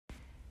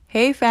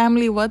Hey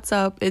family, what's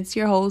up? It's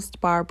your host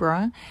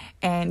Barbara,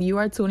 and you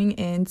are tuning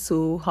in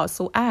to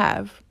Hustle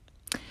Ave.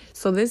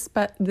 So this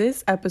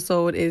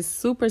episode is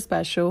super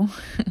special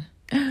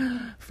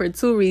for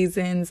two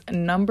reasons.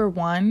 Number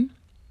one,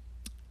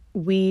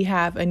 we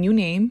have a new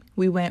name.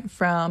 We went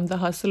from the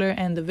Hustler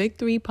and the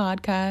Victory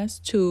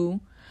podcast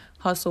to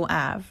Hustle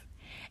Ave.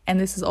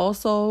 And this is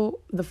also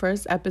the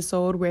first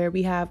episode where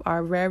we have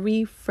our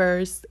very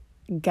first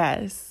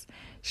guest.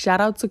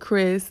 Shout out to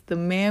Chris, the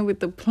man with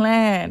the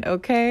plan,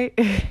 okay?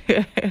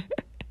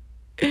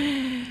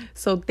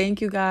 So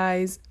thank you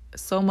guys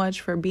so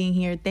much for being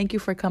here. Thank you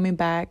for coming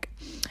back.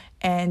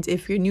 And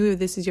if you're new, if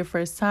this is your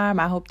first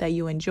time, I hope that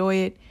you enjoy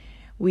it.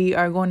 We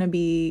are going to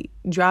be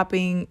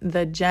dropping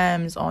the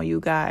gems on you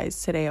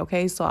guys today,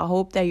 okay? So I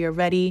hope that you're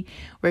ready.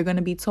 We're going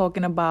to be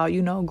talking about,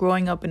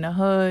 growing up in the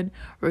hood.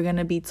 We're going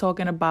to be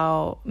talking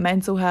about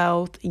mental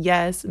health.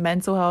 Yes,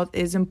 mental health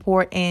is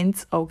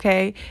important,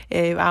 okay?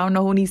 I don't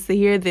know who needs to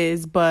hear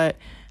this, but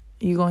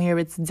you're going to hear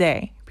it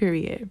today,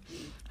 period.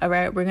 All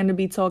right, we're going to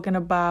be talking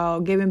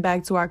about giving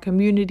back to our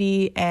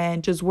community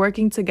and just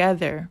working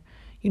together,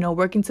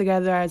 working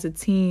together as a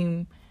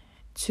team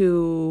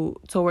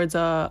towards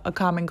a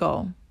common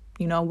goal,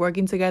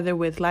 working together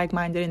with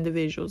like-minded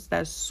individuals.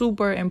 That's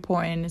super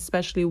important,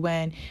 especially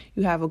when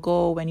you have a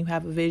goal, when you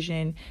have a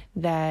vision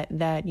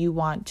that you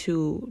want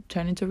to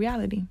turn into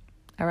reality.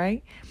 All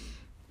right.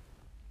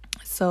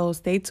 So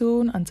stay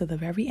tuned until the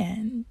very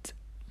end.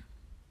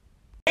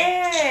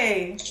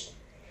 Hey,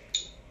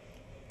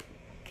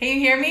 can you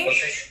hear me?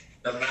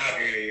 I'm not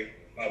hear you.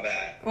 My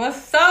bad.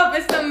 What's up?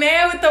 It's the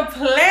man with the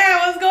plan.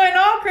 What's going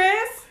on,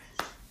 Chris?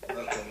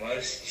 Nothing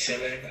much.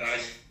 Chilling. I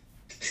was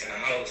just in the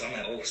house. I'm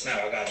like, oh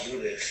snap, I gotta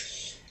do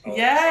this.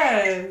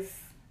 Yes.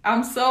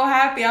 I'm so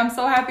happy.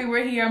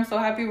 We're here. I'm so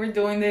happy we're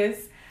doing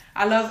this.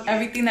 I love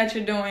everything that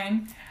you're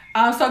doing.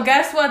 So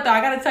guess what though?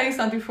 I gotta tell you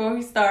something before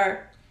we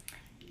start.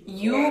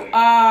 You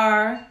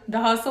are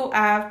the Hustle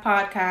Ave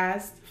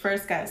podcast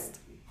first guest.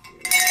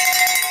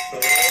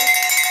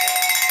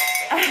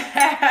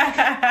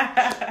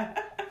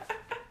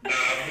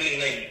 I really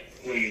like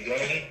what you're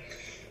doing.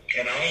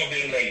 And I don't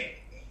really like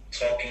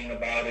talking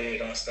about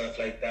it on stuff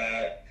like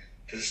that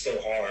because it's still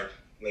hard,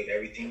 like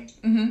everything.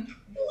 Mm-hmm.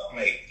 But I'm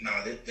like,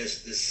 nah,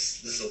 this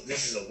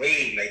is a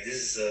wave. Like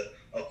this is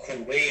a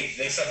cool wave.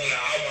 There's something that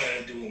I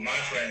wanted to do with my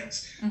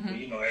friends.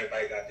 Mm-hmm. But,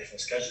 everybody got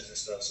different schedules and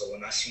stuff. So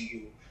when I see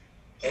you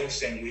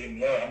hosting with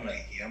me, I'm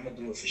like, yeah, I'm gonna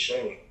do it for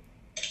sure.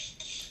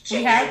 So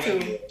we have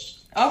to.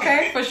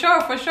 Okay, for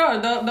sure.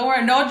 Don't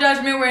worry, no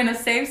judgment. We're in a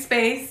safe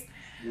space.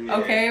 Yeah.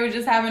 Okay, we're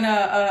just having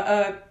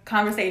a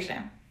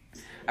conversation.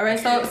 All right,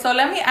 so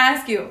let me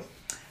ask you,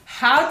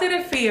 how did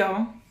it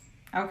feel?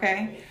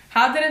 Okay,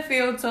 how did it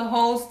feel to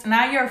host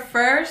not your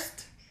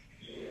first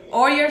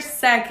or your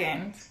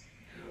second,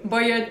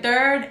 but your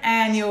third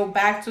annual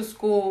back to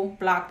school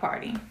block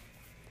party?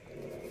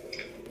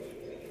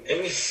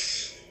 It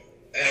was.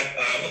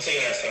 I'm gonna tell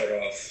you how it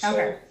started off. So,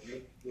 okay.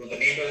 The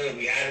neighborhood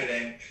we had it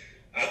in,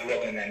 I grew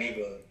up in that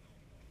neighborhood.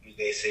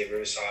 They say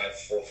Riverside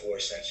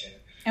 4-4 section.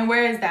 And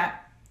where is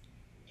that?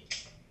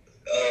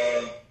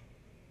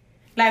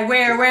 Like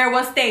where?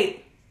 What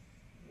state?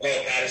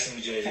 Oh, Patterson,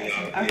 New Jersey. Okay.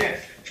 Yeah,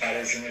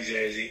 Patterson, New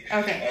Jersey.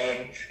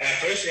 Okay. At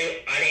first,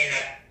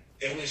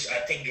 I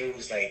think it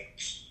was like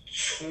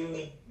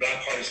 2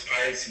 block parties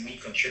prior to me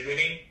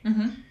contributing.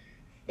 Mm-hmm.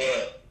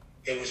 But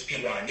it was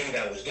people I knew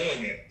that was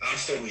doing it. I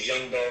still was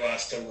young though. I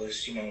still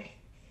was,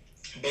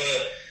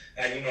 but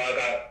I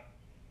got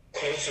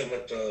closer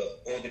with the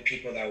older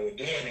people that were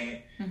doing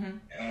it. Mm-hmm.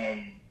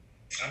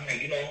 I'm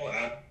like,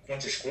 I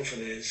went to school for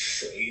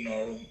this.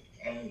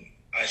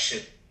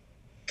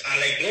 I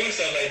like doing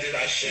stuff like this.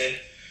 I should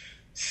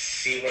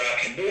see what I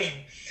can do.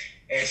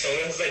 And so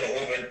it was like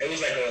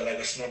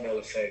a snowball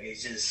effect.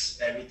 It's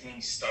just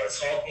everything started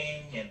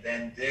talking, and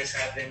then this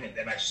happened, and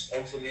then I just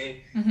posted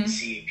it. Mm-hmm.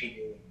 See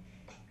people,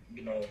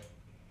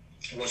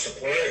 will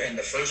support. And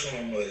the first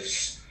one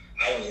was,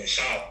 I was in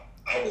shock.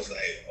 I was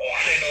like, oh,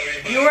 I didn't know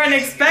everybody. You weren't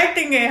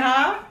expecting it,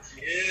 huh?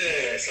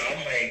 Yeah. So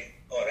I'm like,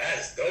 oh,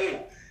 that's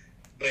dope.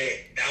 But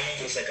that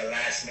one was like a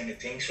last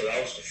minute thing. So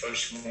that was the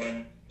first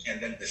one. And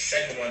then the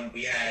second one,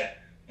 we had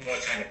more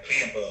time to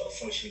plan, but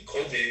unfortunately,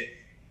 COVID,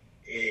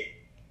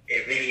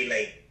 it really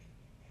like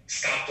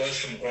stopped us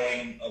from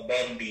going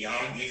above and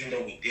beyond, even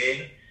though we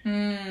did.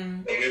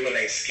 Mm. But we were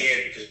like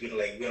scared because we were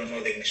like, we don't know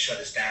if they're gonna shut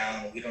us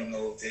down. We don't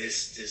know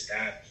this,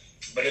 that.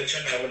 But it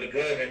turned out really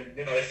good, and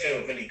it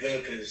felt really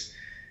good because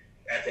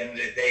at the end of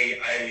the day,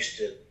 I used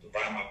to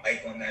ride my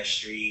bike on that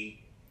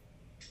street,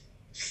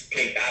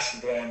 play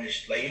basketball on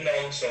this,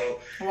 so.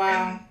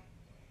 Wow.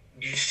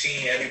 You've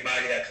seen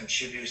everybody that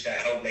contributes, that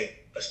help,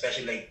 like,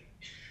 especially, like,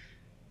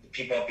 the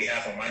people on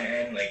behalf of my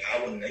end. Like,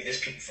 there's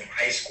people from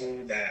high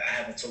school that I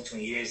haven't talked to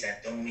in years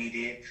that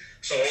donated.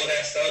 So all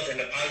that stuff and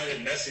the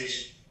positive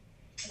message,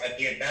 I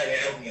get back, it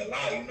helped me a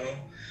lot,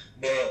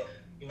 But,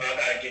 I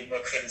got to give more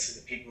credit to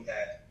the people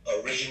that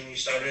originally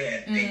started,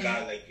 and thank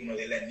God, like,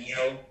 they let me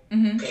help.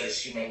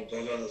 Because,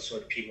 those are the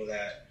sort of people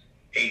that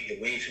paved the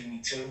way for me,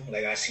 too.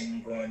 Like, I seen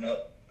them growing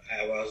up.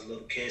 when I was a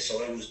little kid.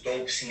 So it was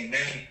dope seeing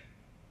them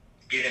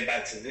giving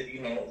back to their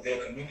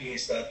community and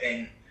stuff.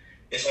 And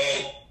it's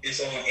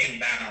all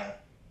inbound.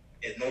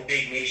 There's no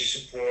big major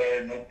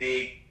support, no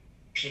big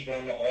people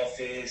in the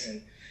office,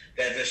 and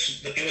that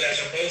the people that's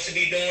supposed to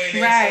be doing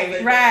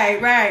it.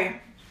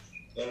 Right.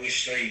 So we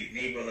straight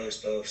neighborhood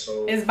stuff.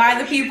 So it's by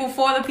the people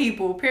for the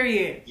people.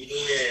 Period.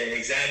 Yeah,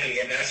 exactly.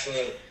 And that's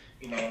what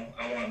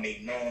I want to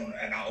make known.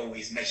 And I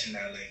always mention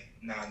that, like,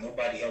 nah,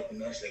 nobody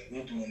helping us. Like,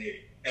 we're doing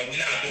it, and we're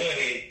not doing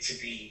it to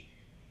be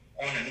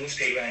on the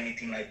newspaper or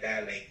anything like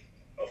that. Like,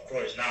 of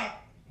course not.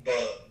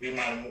 But we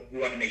want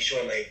to make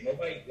sure, like,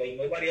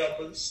 nobody help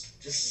us.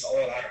 This is all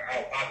out of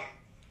our pocket.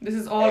 This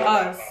is all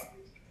us.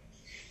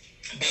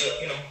 But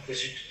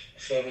this is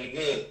feel really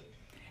good.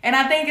 And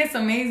I think it's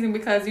amazing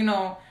because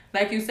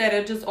like you said,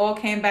 it just all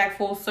came back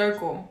full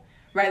circle,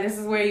 right? This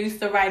is where you used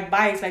to ride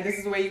bikes. Like, this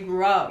is where you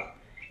grew up,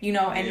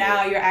 and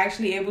now you're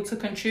actually able to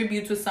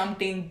contribute to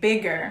something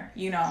bigger,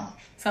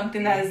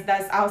 something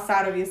that's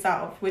outside of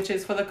yourself, which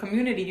is for the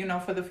community,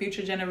 for the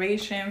future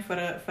generation, for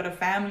the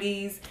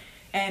families.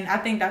 And I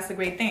think that's a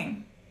great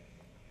thing.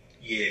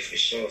 Yeah, for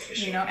sure.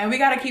 And we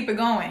got to keep it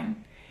going.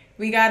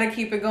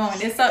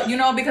 It's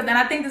because, and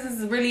I think this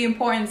is really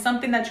important.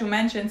 Something that you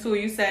mentioned too,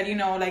 you said,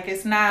 like,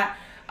 it's not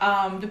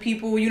the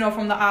people,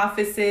 from the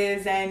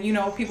offices and,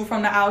 people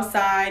from the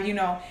outside,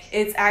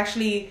 it's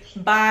actually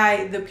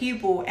by the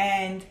people.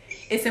 And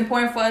it's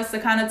important for us to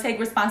kind of take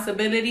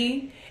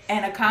responsibility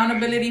and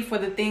accountability for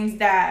the things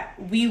that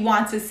we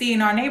want to see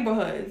in our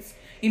neighborhoods.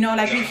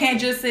 Like, we can't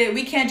just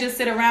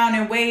sit around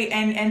and wait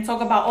and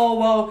talk about, oh,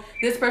 well,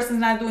 this person's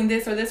not doing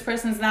this or this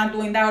person's not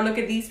doing that, or look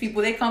at these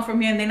people, they come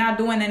from here and they're not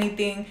doing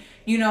anything.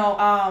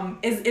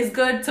 It's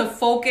good to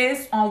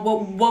focus on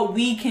what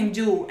we can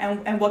do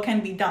and what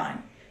can be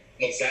done.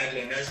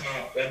 Exactly, and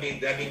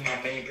that'd be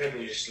my main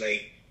privilege.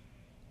 Like,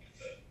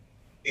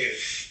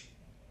 if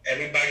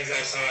everybody's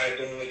outside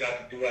doing what they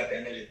got to do at the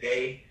end of the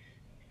day,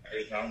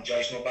 I don't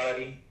judge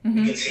nobody. Mm-hmm.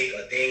 We can take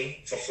a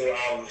day for 4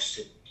 hours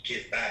to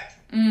give back.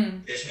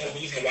 There's no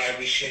reason why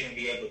we shouldn't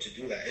be able to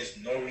do that. There's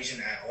no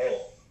reason at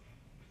all.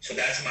 So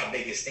that's my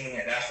biggest thing,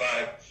 and that's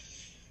why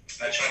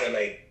I try to,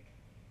 like,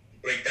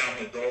 break down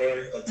the door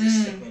of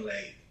this thing,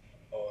 like,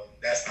 oh,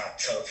 that's not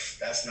tough.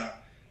 That's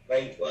not,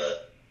 like,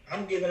 what?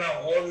 I'm giving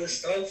out all this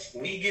stuff.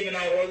 We giving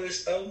out all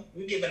this stuff.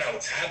 We giving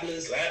out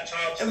tablets,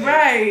 laptops. Like,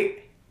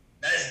 right.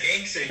 That's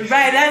gangster.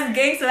 Right, that's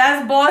gangster.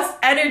 That's boss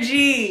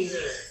energy. Yeah.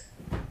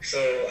 So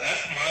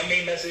my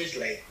main message,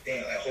 like,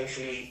 damn, like,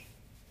 hopefully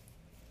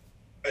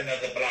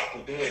another block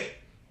will do it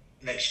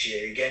next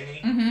year. You get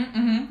me?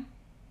 Mm-hmm.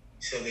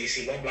 So they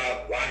see one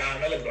block, why not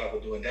another block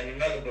will do it? Then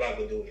another block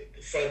will do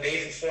it. For a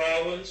day for 4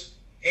 hours.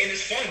 And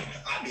it's fun.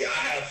 I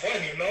have fun,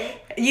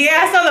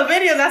 Yeah, I saw the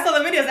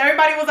videos.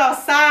 Everybody was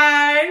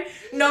outside.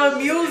 No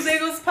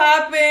music was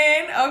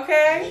popping.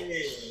 Okay.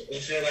 Yeah.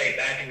 It feel like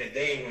back in the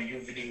day when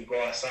you really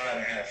go outside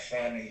and have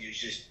fun and you're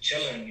just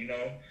chilling,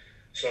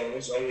 So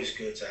it's always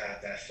good to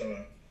have that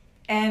feeling.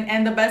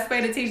 And the best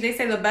way to teach, they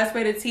say the best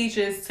way to teach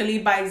is to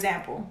lead by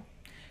example.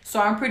 So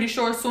I'm pretty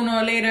sure sooner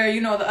or later,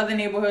 the other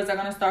neighborhoods are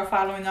gonna start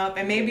following up,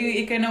 and maybe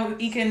it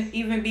can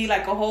even be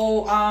like a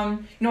whole,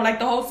 like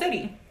the whole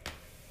city.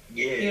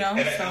 Yeah,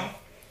 and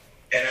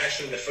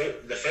actually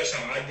the first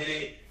time I did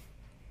it,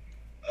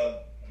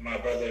 my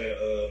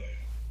brother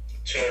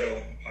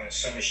Turtle on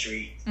Summer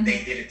Street,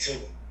 they did it too.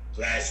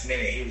 Last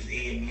minute, he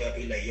hit me up.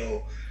 He like,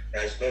 yo,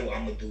 that's dope.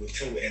 I'm gonna do it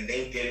too, and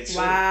they did it too.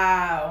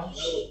 Wow,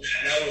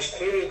 that was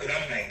cool because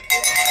I'm like,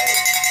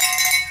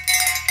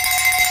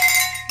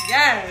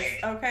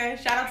 yes, okay.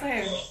 Shout out to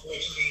him.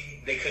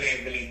 Unfortunately, they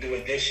couldn't really do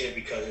it this year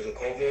because of the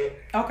COVID.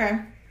 Okay.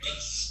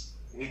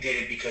 We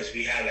did it because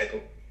we had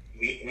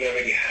we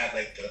already have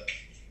like the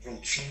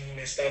routine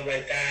and stuff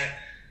like that.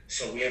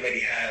 So we already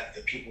have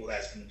the people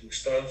that's gonna do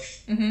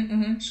stuff.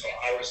 Mm-hmm. So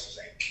ours was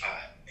like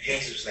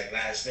his was like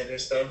last minute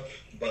and stuff,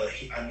 but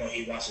I know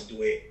he wants to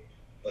do it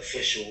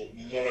official,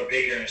 more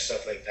bigger and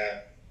stuff like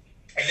that.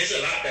 And there's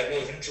a lot that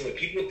goes into it.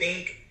 People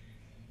think,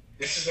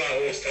 this is why I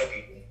always tell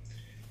people,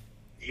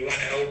 you want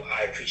to help,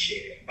 I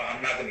appreciate it, but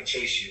I'm not gonna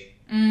chase you.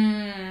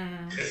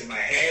 Because in my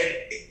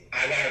head,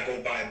 I gotta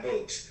go buy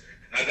books.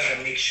 I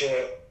gotta make sure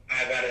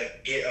I gotta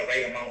get a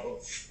right amount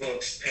of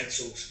books,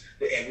 pencils,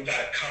 and we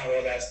gotta count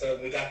all that stuff.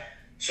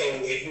 So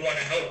if you want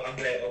to help, I'm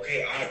like,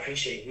 okay,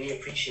 we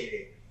appreciate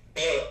it,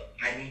 but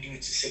I need you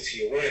to stick to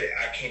your word.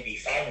 I can't be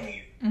following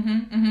you.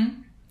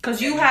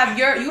 Because you have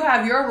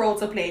your role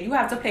to play. You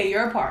have to play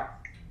your part.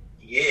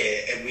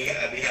 Yeah, and we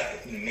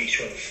have to make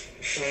sure the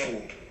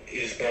food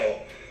is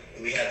bought.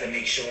 We have to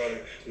make sure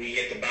we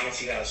get the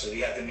bouncy house. So we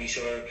have to make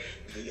sure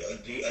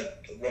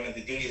one of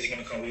the DJs is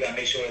gonna come. We gotta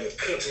make sure the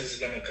cooks is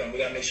gonna come. We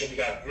gotta make sure we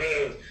got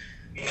grills.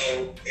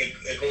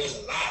 It goes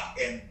a lot,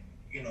 and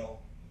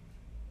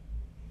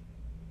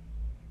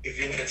if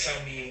you're gonna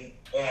tell me,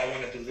 oh, I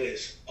want to do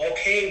this,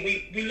 okay,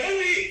 we love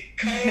it.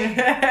 Come.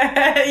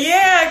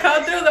 Yeah,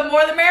 come through. The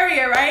more the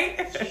merrier, right?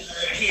 I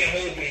can't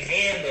hold your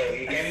hand though.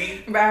 You get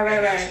me?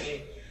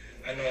 Right.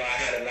 I I know I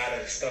had a lot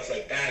of stuff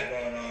like that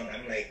going on.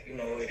 I'm like, you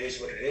know, it is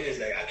what it is.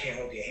 Like, I can't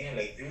hold your hand.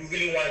 Like, if you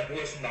really want to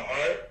do it from the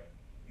heart,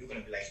 you're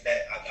gonna be like,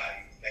 that, I got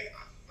you. Like,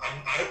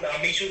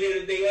 I'll meet you there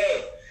the day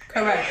of.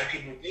 Correct. A lot of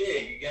people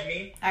did. You get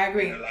me? I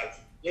agree. And a lot of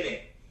people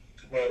didn't.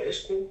 But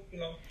it's cool, you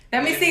know.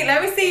 Let me see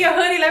your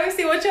hoodie. Let me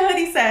see what your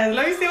hoodie says.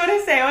 Let me see what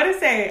it say.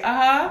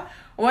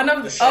 One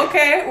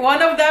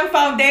of them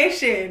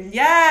foundation.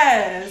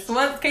 Yes.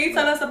 What can you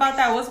tell us about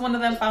that? What's one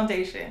of them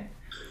foundation?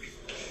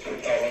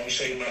 Oh, let me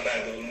show you my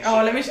bag.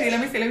 Let me see. I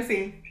don't know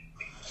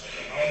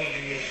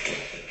if you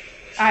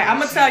Alright, I'm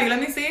gonna tell you. Let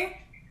me see.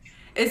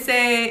 It's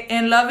a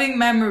in loving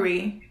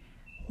memory.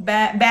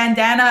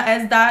 Bandana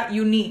S.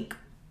 Unique.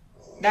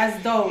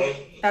 That's dope.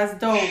 That's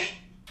dope.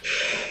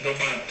 Go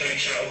find 30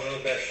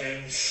 childhood best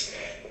friends.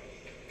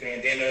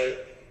 Bandana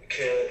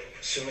killed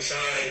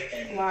suicide,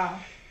 and wow.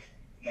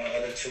 My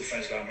other 2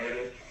 friends got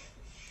murdered.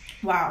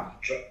 Wow.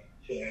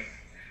 Yeah.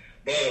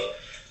 But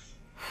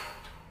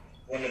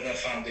one of the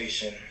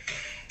foundation,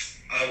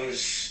 I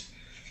was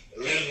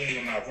literally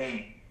in my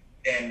room,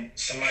 and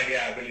somebody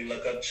I really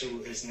look up to,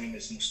 his name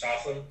is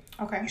Mustafa.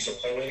 Okay. He's a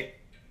poet.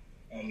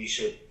 You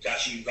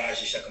guys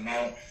should check him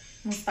out.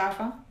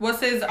 Mustafa. What's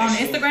his on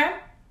Instagram?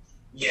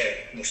 Yeah,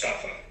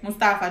 Mustafa.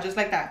 Mustafa, just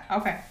like that.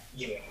 Okay.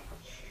 Yeah.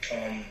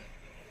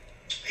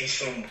 He's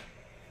from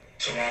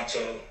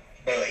Toronto,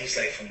 but he's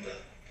like from the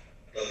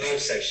hood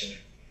section.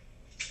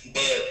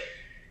 But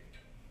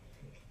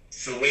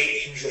the way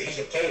he's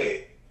a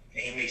poet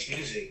and he makes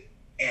music,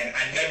 and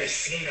I never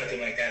seen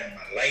nothing like that in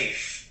my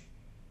life.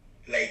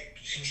 Like,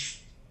 he's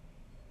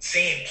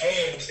saying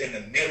poems in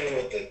the middle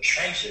of the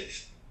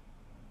trenches,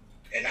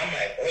 and I'm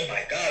like, oh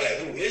my god, like,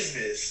 who is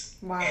this?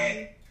 Wow.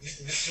 And this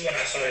is when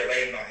I started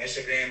writing on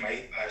Instagram.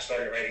 I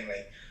started writing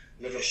like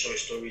little short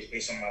stories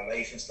based on my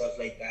life and stuff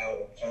like that,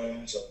 or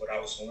poems of what I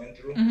was going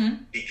through,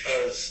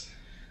 because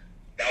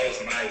that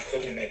was my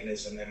coping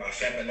mechanism, and my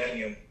friend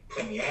Millennium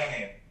put me on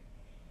him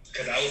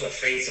because I was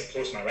afraid to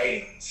post my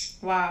writings.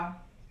 Wow.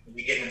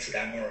 We get into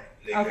that more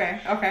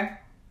later. Okay.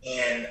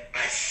 And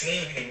I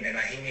seen him, and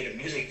he made a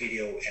music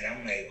video, and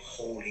I'm like,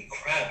 holy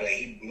crap, like,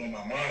 he blew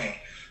my mind.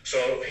 So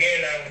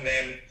here now and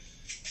then,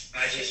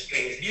 I just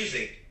play his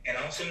music, and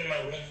I'm sitting in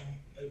my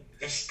room.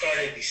 This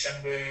started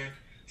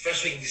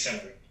first week of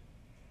December.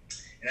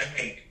 And I'm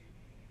like,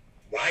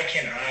 why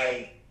can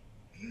I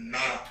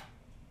not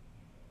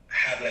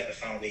have like a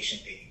foundation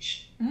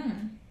page?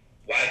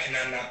 Why can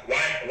I not?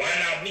 Why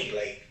not me?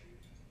 Like,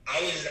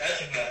 I was just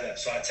asking about that.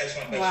 So I text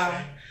my best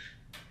friend,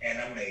 and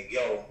I'm like,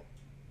 yo,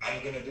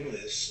 I'm gonna do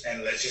this,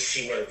 and let's just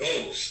see where it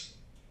goes.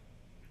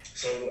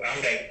 So I'm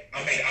like, I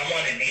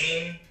want a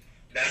name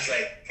that's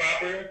like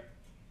proper,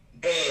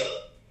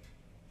 but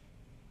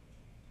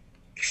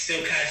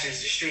still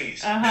catches the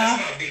streets.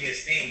 That's my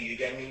biggest thing. You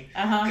get me?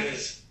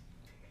 Because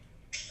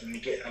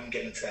I'm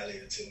getting to that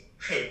later too.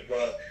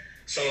 But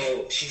so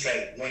she's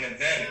like, one of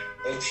them,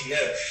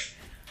 OTF.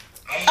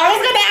 I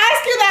was gonna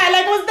ask you that.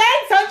 Like, was that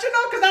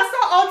intentional? Because I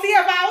saw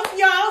OTF. I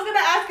was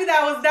gonna ask you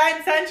that. Was that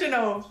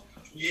intentional?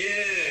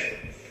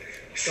 Yeah.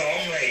 So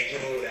I'm like,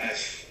 yo,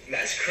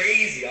 that's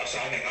crazy. So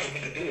I'm like, I'm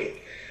gonna do it.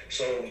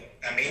 So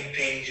I made the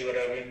page or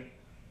whatever.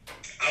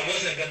 I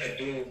wasn't gonna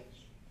do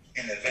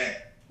an event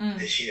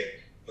this year,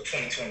 or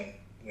 2020,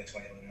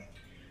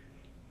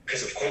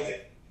 because of COVID.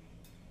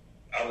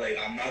 I was like,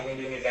 I'm not gonna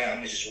do an event. I'm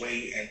gonna just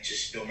wait and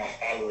just build my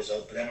followers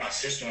up. But then my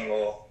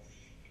sister-in-law,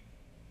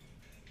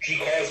 she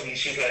calls me.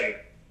 She's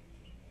like,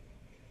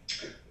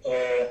 I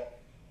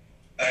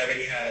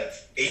already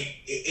have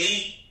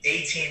eight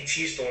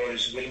AT&T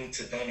stores willing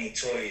to donate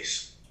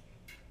toys.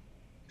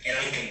 And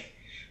I'm like,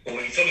 but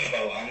what are you talking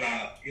about? I'm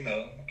not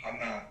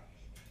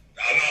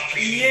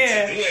free to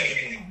do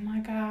anything. Oh my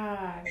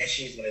God. And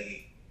she's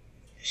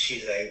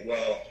like,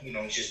 well,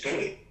 just do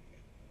it.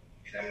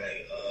 And I'm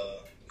like,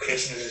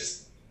 Christmas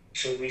is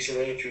 3 weeks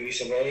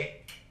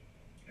away.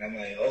 And I'm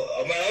like,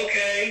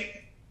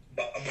 okay.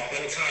 But the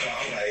whole time,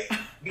 I'm like,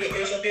 you gonna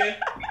curse up here?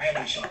 I'm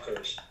not trying to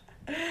curse.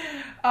 Go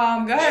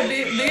ahead, do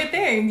your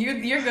thing.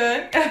 You're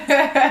good. So the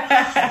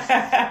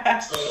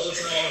whole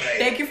time, I'm like,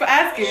 thank you for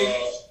asking.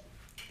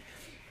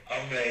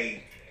 I'm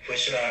like, what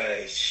should I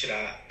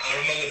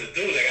don't know what to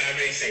do. Like, I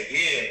already said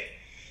yeah.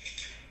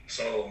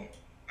 So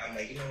I'm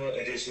like, you know what?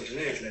 It is what it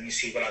is. Let me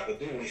see what I could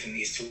do within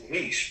these 2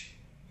 weeks.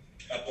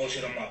 I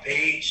posted on my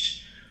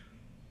page.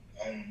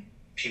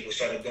 People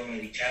started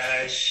donating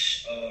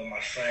cash. My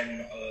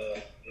friend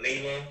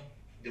Layla,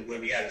 where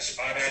we had a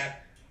spot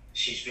at,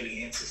 she's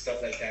really into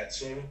stuff like that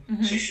too.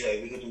 So she's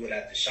like, we could do it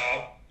at the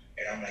shop.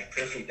 And I'm like,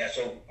 perfect. That's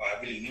all I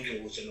really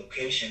needed was a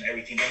location.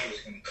 Everything else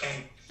was gonna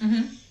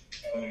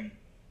come.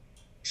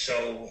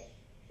 So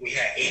we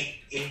had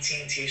 8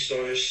 AT&T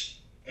stores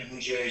in New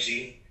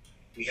Jersey.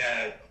 We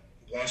had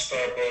 1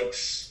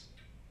 Starbucks.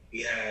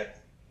 We had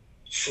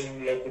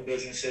 2 local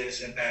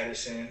businesses in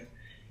Patterson.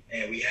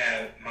 And we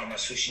had Mama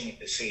Sushi and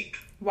Passaic.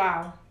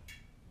 Wow.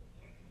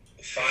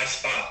 5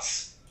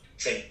 spots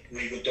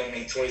where you could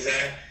donate toys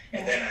at.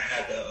 And then I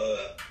had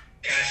the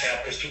cash Cash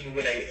App because people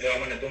were like, they don't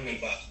want to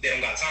donate, but they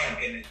don't got time.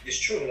 And it's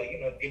true. Like, you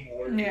know, people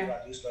work, people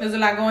got to do stuff. There's a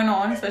lot going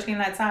on, especially in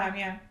that time,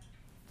 yeah.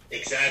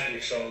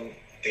 Exactly. So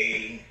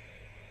they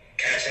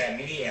Cash App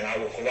me, and I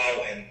would go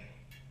out and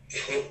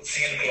put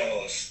Santa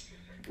Claus.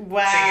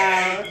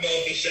 Wow. Sing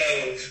the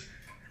shows,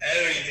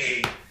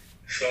 everything.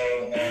 So,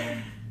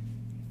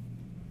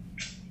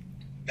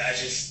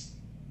 that's just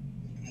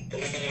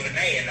boom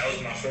overnight, and that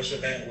was my first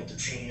event with the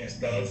team and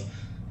stuff.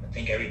 I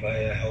think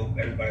everybody that helped,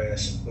 everybody that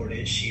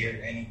supported,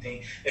 shared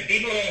anything. If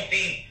people don't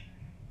think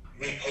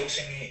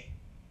reposting it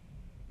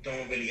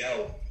don't really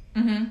help,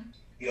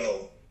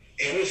 yo,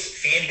 it was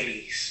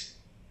families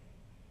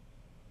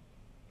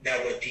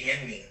that would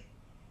DM me.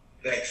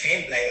 Like,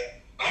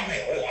 I'm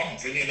like, oh, I'm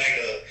really like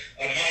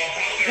a mom.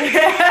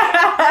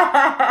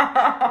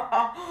 I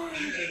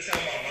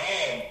tell my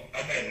mom,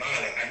 I'm like, Mom,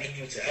 like, I need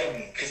you to help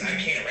me because I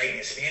can't write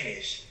in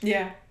Spanish.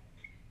 Yeah.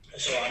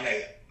 So I'm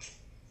like,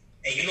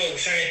 and you know,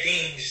 certain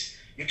things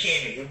you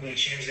can't even Google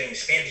translate in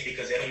Spanish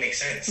because they don't make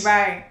sense.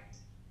 Right.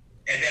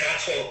 And then I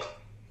talk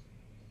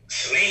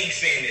slang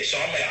Spanish, so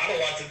I'm like, I don't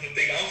want them to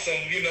think I'm some,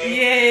 you know.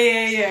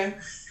 Yeah.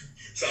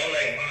 So I'm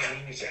like, Mom, I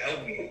need you to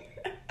help me.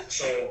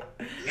 So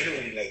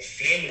literally, like,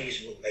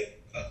 families would like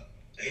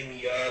hit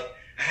me up.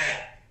 I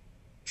had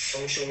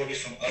social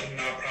workers from other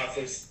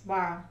nonprofits.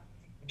 Wow.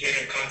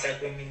 Get in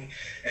contact with me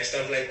and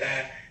stuff like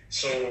that.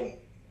 So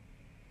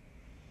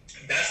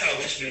that's how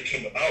this really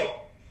came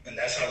about. And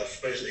that's how the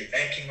first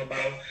event came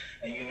about.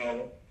 And, you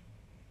know,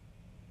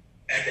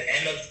 at the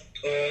end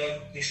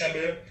of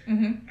December,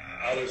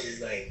 I was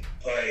just like,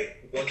 all right,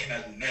 what can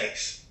I do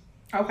next?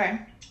 Okay.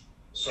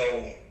 So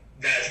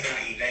that's not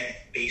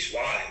event-based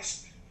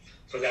wise.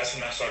 So that's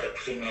when I started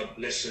putting up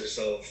lists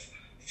of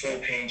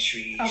food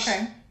pantries,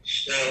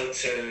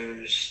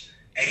 shelters,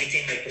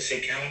 anything like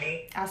Passaic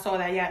County. I saw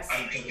that, yes.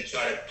 I'm going to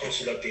try to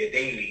post it up there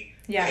daily.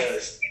 Yes.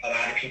 Because a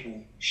lot of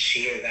people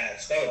share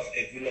that stuff.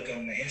 If you look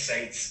on the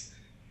insights,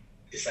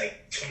 it's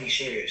like 20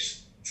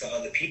 shares to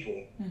other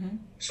people.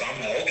 So I'm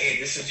like, okay,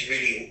 this is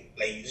really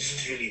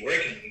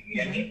working. You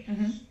get me?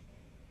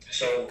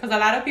 So, because a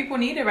lot of people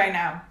need it right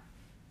now.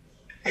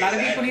 A lot of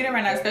people need it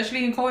right now,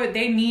 especially in COVID.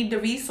 They need the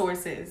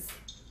resources.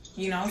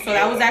 You know, so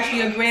that was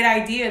actually a great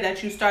idea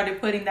that you started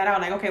putting that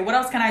out. Like, okay, what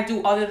else can I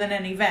do other than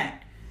an event?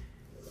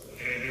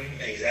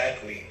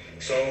 Exactly.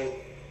 So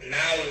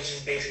now it's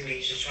just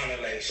basically just trying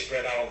to like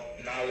spread out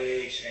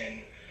knowledge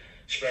and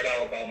spread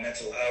out about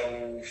mental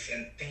health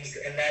and things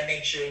in that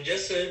nature,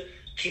 just to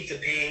keep the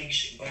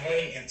page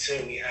going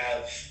until we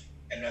have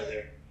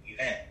another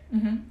event.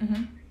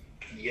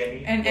 You get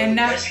me? And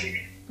now,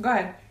 go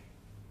ahead.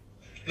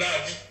 No,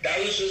 that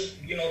was just,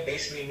 you know,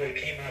 basically what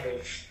came out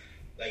of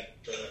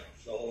like the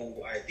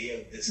whole idea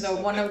of this. The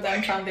One of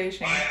Them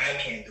Foundation. Why I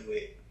can't do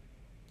it?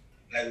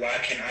 Like, why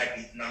can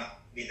I not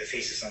be the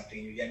face of something?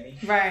 You get me?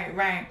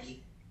 Right.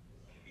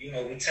 You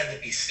know, we tend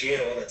to be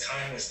scared all the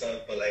time and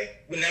stuff, but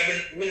like we're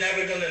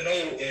never gonna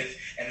know if.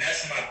 And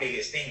that's my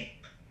biggest thing.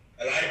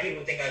 A lot of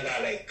people think I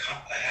got like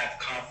I have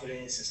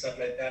confidence and stuff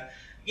like that.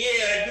 Yeah,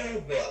 I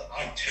do, but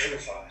I'm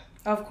terrified.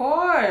 Of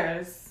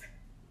course.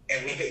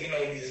 And we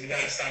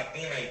gotta stop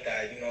being like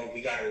that. You know,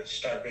 we gotta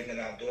start breaking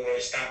down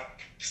doors.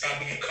 Stop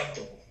being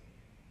comfortable.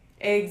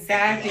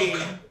 Exactly.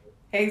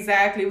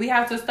 We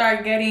have to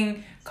start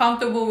getting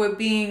comfortable with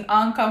being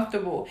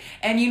uncomfortable.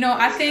 And you know,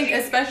 I think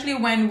especially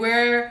when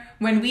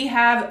we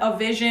have a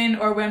vision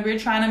or when we're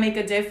trying to make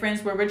a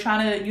difference, where we're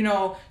trying to, you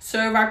know,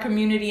 serve our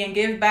community and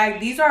give back,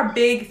 these are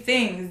big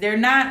things. They're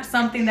not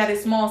something that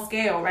is small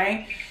scale,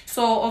 right?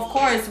 So of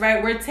course,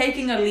 right, we're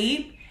taking a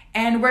leap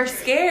and we're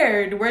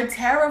scared, we're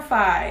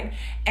terrified.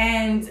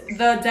 And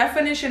the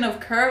definition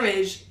of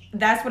courage,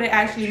 that's what it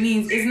actually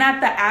means. It's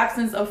not the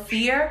absence of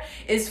fear.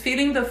 It's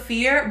feeling the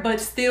fear, but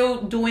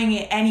still doing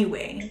it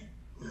anyway.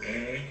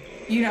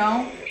 You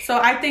know? So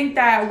I think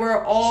that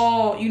we're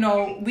all, you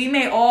know, we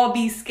may all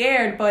be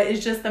scared, but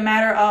it's just a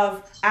matter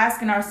of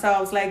asking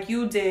ourselves, like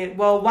you did,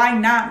 well, why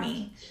not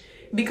me?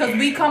 Because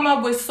we come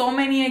up with so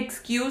many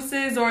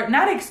excuses, or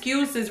not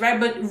excuses, right?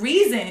 But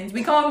reasons.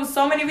 We come up with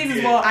so many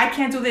reasons. Well, I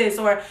can't do this,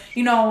 or,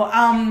 you know,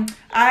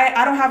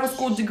 I don't have a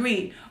school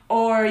degree,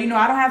 or, you know,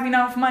 I don't have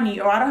enough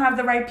money, or I don't have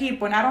the right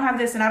people, and I don't have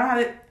this, and I don't have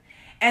it.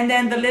 And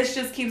then the list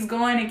just keeps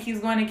going and keeps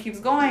going and keeps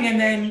going, and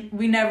then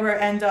we never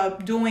end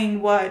up doing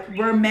what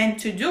we're meant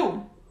to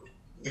do.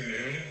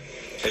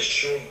 That's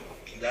true.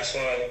 That's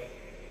why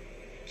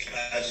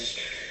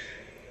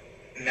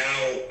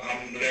now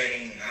I'm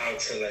learning how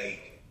to,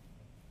 like,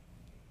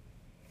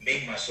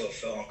 make myself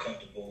feel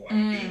uncomfortable.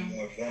 I'm being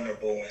more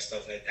vulnerable and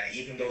stuff like that.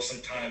 Even though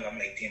sometimes I'm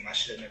like, damn, I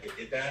should have never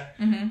did that.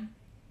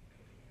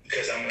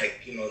 Because I'm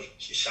like, you know,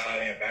 shy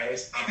and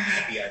embarrassed. I'm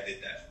happy I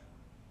did that.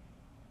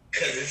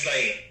 Because it's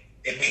like,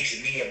 it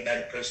makes me a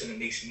better person. It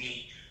makes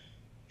me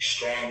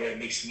stronger. It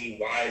makes me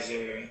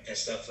wiser and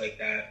stuff like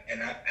that.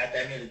 And at the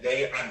end of the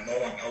day, I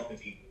know I'm helping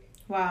people.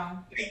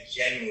 Wow. Like,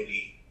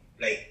 genuinely.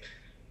 Like,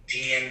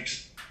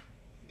 DMs,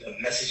 the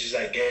messages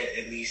I get,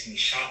 at least me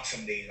shocked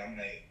some days. I'm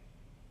like,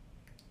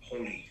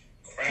 holy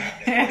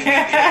crap.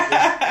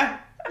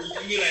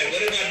 You like,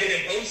 what if I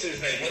didn't post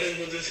this? Like, what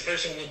if this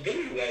person would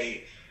do?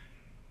 Like,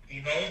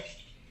 you know?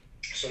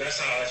 So that's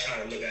how I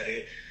try to look at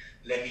it.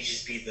 Let me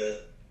just be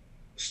the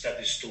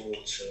stepping stool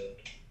to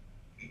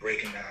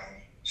breaking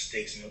down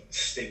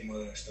stigma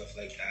and stuff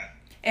like that.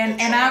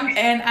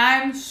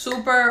 I'm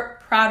super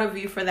proud of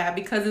you for that,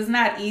 because it's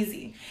not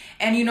easy.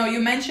 And you know, you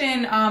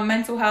mentioned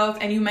mental health,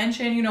 and you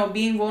mentioned, you know,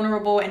 being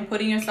vulnerable and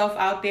putting yourself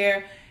out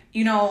there.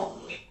 You know,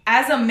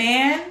 as a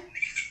man,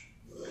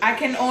 I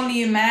can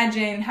only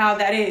imagine how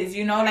that is.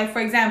 You know, like,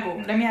 for example,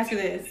 let me ask you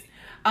this: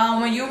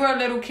 when you were a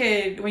little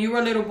kid, when you were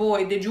a little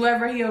boy, did you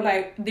ever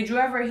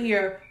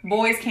hear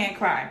boys can't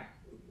cry?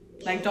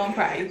 Like, don't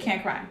cry, you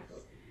can't cry.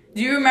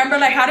 Do you remember,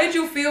 like, how did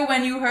you feel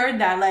when you heard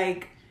that?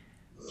 Like,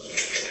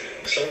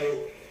 so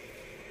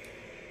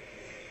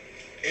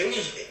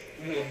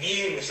with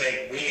me, it was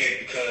like weird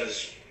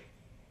because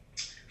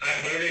I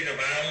heard it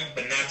around,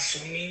 but not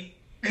to me,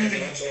 because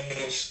it was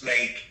almost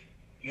like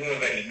you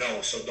already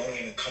know, so don't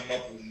even come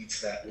up with me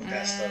to that with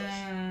that stuff.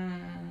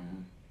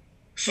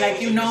 So like,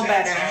 you know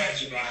better.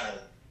 Times, you know, I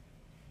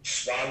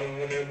swallow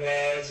what it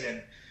was,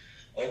 and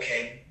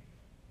okay,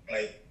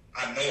 like,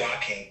 I know I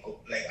can't go,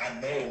 like, I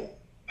know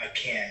I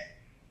can't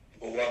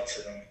go up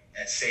to them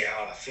and say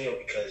how I feel,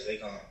 because they're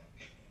gonna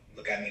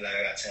look at me like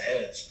I got 10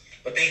 heads.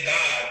 But thank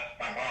God,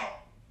 my mom,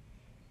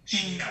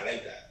 she's not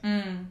like that.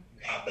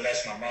 I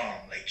bless my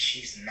mom. Like,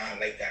 she's not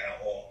like that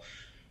at all.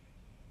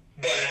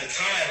 But at the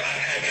time, I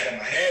had that in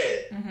my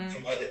head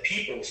from other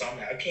people. So I'm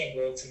like, I can't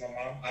go to my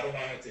mom. I don't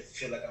want her to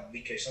feel like I'm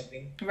weak or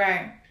something.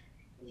 Right.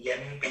 You get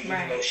me?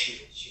 Even though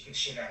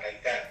she not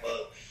like that.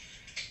 But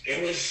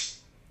it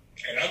was,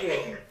 and I grew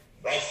up in a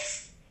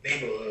rough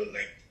neighborhood.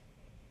 Like,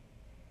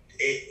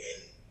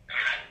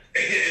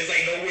 it's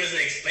like no words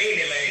to explain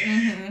it.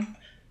 Like,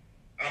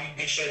 I'm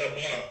being straight up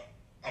blunt.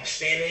 I'm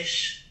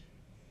Spanish.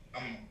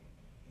 I'm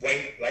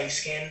white, light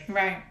skin.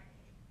 Right.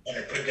 In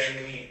a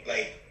predominantly,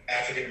 like,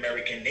 African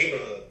American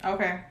neighborhood.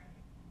 Okay.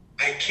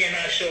 I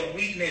cannot show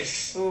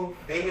weakness. Ooh.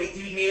 They would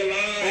eat me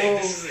alive. Ooh.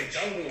 This is a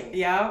jungle.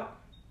 Yeah.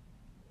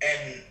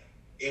 And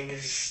it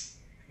was,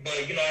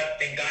 but you know, I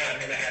thank God I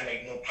never had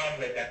like no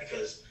problem like that,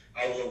 because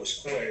I was always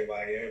cool with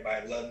everybody.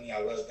 Everybody loved me. I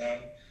loved them.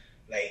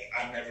 Like,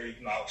 I never,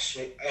 you know, I was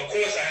sweet. Of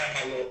course, I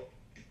had my little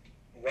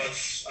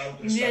roughs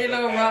up and stuff. Yeah,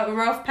 little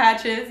rough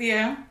patches.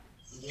 Yeah.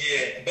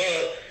 Yeah,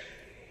 but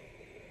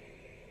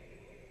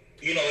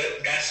you know,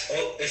 that's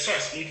all. It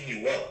starts eating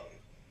you up.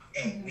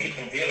 And we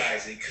don't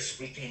realize it because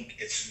we think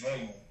it's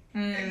normal,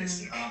 and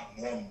it's not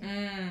normal.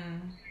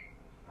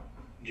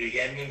 Do you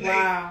get me? Like,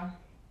 wow.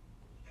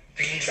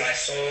 Things I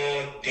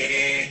saw,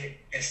 did,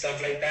 and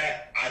stuff like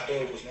that, I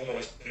thought it was normal.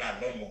 It's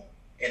not normal.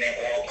 And it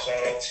all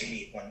caught up to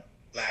me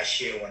last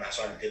year when I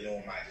started dealing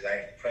with my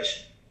anxiety and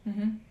depression.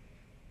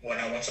 When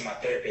I went to my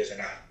therapist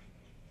and I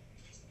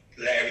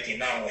let everything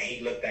know, and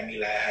he looked at me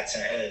like I had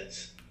 10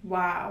 heads.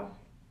 Wow.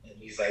 And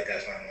he's like,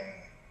 that's not normal.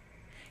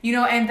 You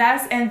know, and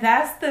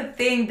that's the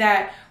thing,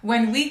 that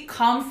when we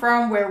come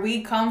from where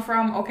we come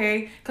from,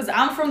 okay, because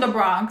I'm from the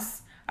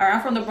Bronx, or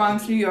I'm from the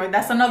Bronx, New York.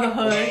 That's another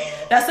hood.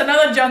 That's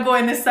another jungle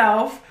in the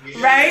South,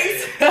 right?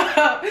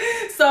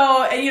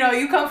 So, and, you know,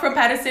 you come from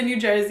Paterson,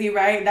 New Jersey,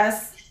 right?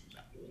 That's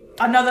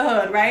another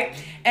hood, right?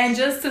 And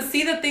just to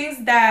see the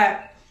things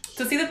that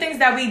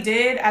we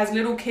did as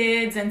little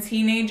kids and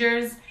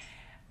teenagers,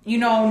 you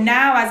know,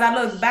 now as I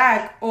look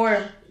back,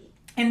 or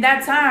in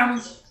that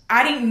time,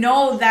 I didn't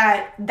know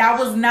that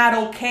was not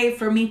okay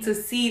for me to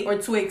see or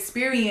to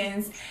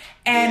experience.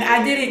 And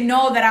I didn't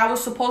know that I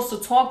was supposed to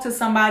talk to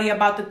somebody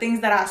about the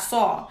things that I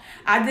saw.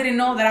 I didn't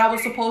know that I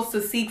was supposed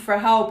to seek for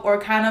help, or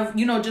kind of,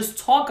 you know, just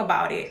talk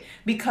about it,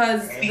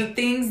 because the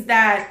things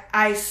that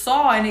I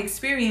saw and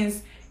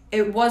experienced,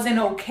 it wasn't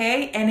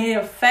okay, and it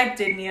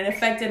affected me. It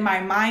affected my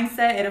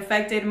mindset. It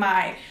affected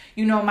my,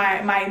 you know,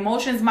 my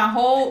emotions, my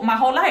whole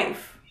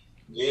life.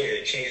 Yeah,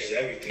 it changes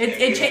everything.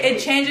 It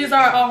changes the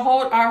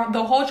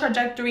whole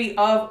trajectory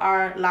of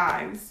our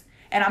lives.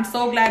 And I'm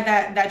so glad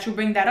that you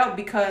bring that up,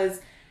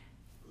 because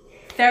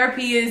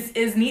therapy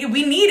is needed.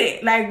 We need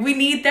it. Like, we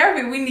need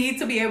therapy. We need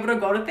to be able to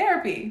go to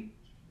therapy.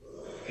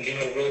 You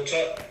know, real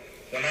talk,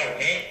 when I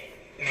went,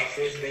 my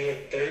first day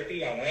of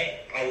therapy, I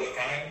was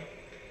crying.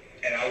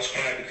 And I was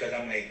crying because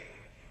I'm like,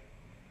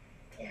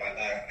 oh my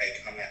God,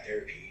 like, I'm at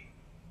therapy.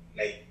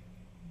 Like,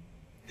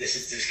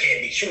 this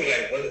can't be true.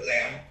 Like, what?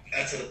 Like,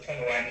 I'm to the point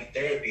where I need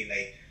therapy.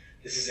 Like,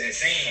 this is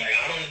insane. Like,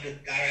 I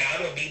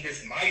don't need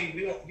this. You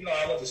know,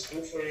 I went to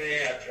school for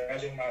it. I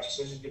graduated my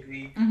associate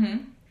degree,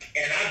 and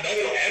I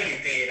know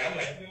everything. And I'm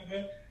like,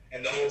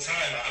 and the whole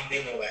time I'm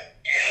thinking like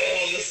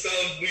all the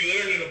stuff we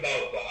learning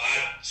about, but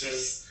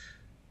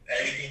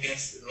everything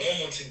is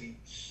normal to me.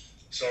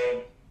 So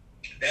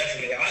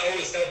definitely, I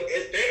always tell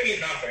therapy is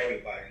not for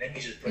everybody. Let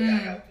me just put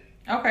that out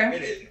there. Okay.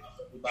 It is not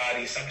for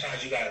everybody.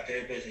 Sometimes you got a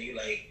therapist and you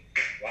like,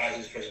 why is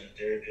this person a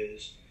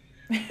therapist?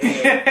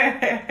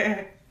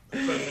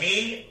 For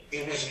me,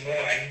 it was more,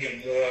 I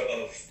needed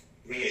more of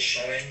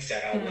reassurance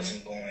that I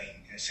wasn't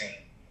going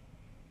insane.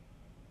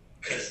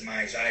 Because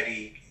my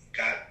anxiety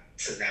got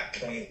to that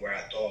point where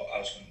I thought I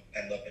was going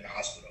to end up in the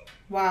hospital.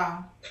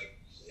 Wow.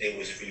 it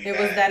was really It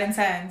bad. was that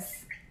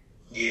intense.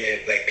 Yeah,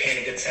 like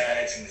panic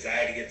attacks,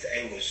 anxiety attacks.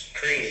 It was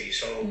crazy.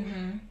 So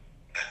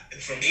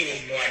for me, it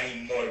was more. I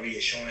need more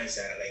reassurance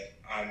that like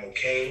I'm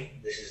okay.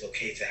 This is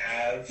okay to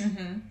have.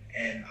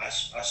 And I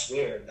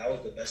swear that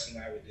was the best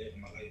thing I ever did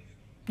in my life.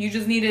 You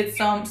just needed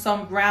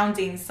some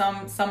grounding,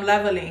 some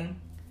leveling.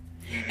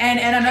 And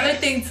another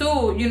thing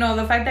too, you know,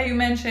 the fact that you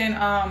mentioned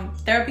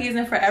therapy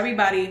isn't for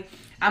everybody.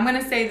 I'm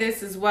gonna say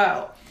this as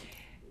well.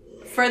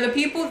 For the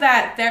people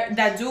that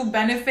do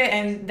benefit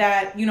and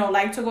that, you know,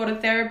 like to go to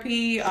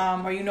therapy,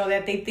 or, you know,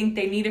 that they think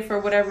they need it for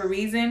whatever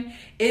reason,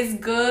 it's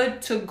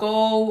good to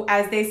go,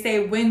 as they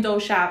say, window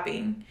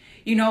shopping.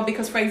 You know,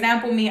 because, for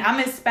example, me,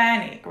 I'm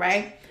Hispanic,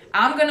 right?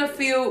 I'm going to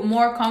feel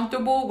more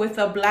comfortable with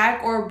a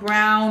black or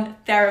brown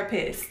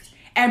therapist,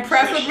 and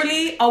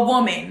preferably a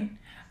woman.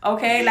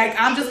 Okay? Like,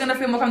 I'm just going to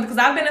feel more comfortable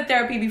because I've been to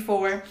therapy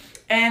before.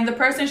 And the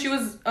person, she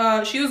was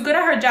good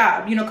at her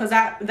job, you know, because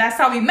that's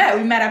how we met.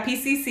 We met at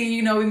PCC,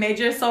 you know, we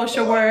majored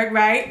social work,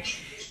 right?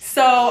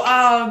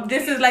 So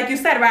this is, like you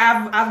said,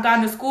 right? I've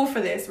gone to school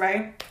for this,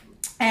 right?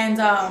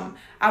 And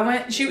I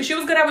went. She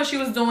was good at what she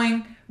was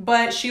doing,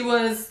 but she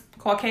was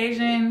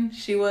Caucasian.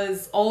 She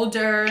was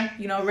older,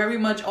 you know, very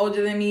much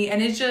older than me,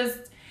 and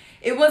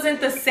it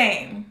wasn't the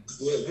same.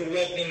 We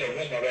walked in the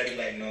room already,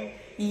 like, no.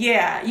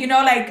 Yeah, you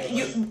know, like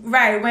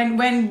right.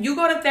 When you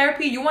go to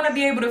therapy, you want to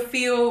be able to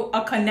feel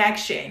a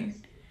connection,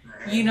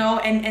 you know,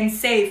 and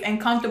safe and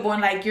comfortable,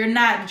 and like you're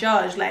not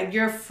judged, like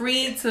you're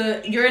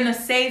in a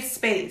safe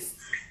space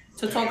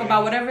to talk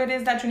about whatever it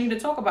is that you need to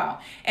talk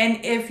about.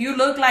 And if you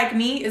look like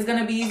me, it's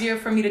gonna be easier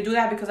for me to do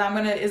that because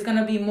it's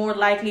gonna be more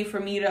likely for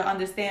me to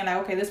understand, like,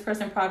 okay, this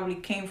person probably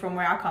came from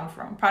where I come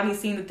from, probably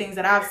seen the things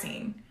that I've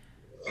seen.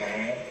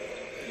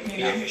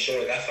 Yeah, for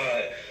sure. That's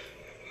how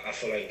I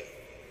feel like.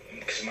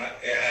 Because I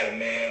had a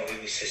man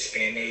who was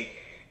Hispanic.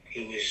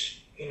 He was,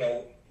 you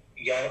know,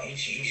 young.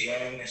 He's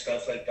young and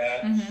stuff like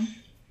that.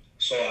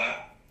 So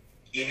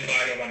even though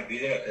I didn't want to be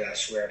there, because I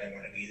swear I didn't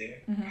want to be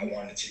there, I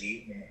wanted to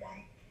leave. And my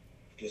mom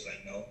was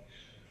like, no.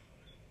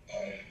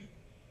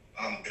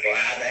 I'm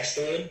glad I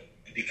stood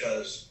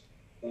because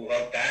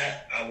without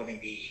that, I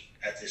wouldn't be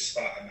at this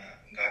spot.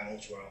 God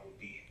knows where I would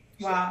be.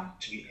 Wow.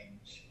 So, to be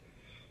honest,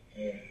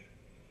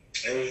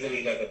 it was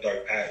really like a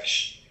dark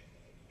patch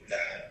that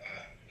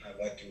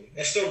I went through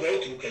and still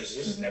go through because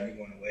this is never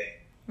going away.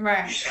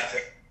 Right. You just have to,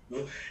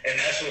 and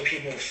that's what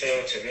people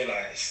fail to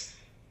realize.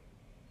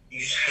 You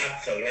just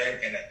have to learn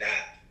and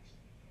adapt.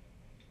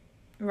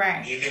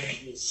 Right. Even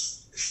if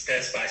it's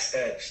steps by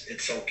steps,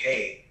 it's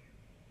okay.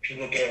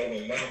 People get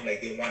overwhelmed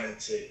like they wanted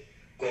to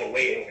go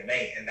away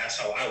overnight, and that's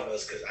how I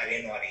was because I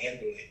didn't know how to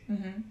handle it.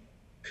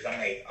 Because I'm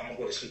like, I'm gonna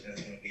go to sleep and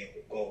it's gonna be able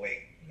to go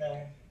away.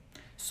 No.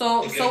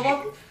 So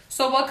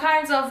what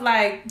kinds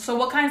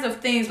of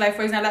things, like,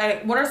 for example,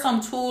 like, what are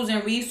some tools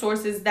and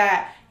resources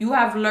that you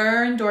have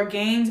learned or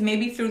gained,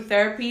 maybe through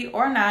therapy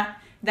or not,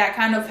 that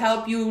kind of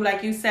help you,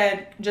 like you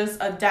said, just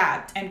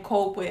adapt and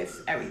cope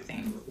with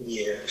everything?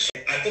 Yeah. So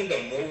I think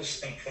the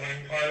most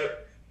important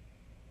part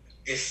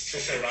is to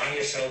surround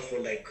yourself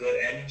with like good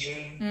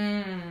energy.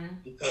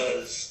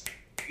 Because,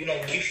 you know,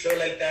 when you feel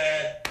like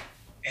that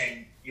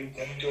and you're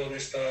going through all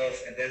this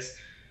stuff and then,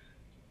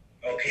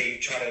 okay, you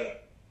try to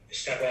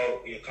step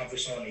out your comfort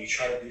zone and you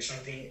try to do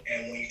something,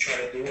 and when you try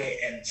to do it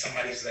and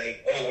somebody's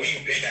like, oh, where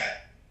you been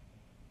at?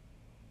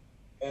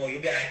 Oh, you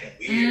been acting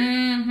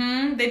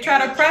weird. They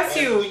try to press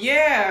you.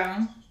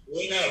 Yeah.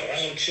 We're not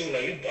wrong too,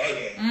 like you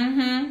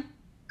bugging.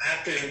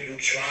 After you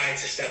try to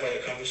step out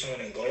your comfort zone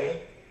and go,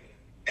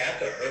 that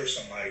could hurt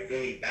somebody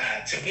really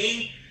bad. To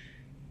me,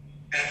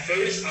 at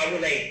first I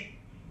would like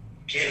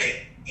get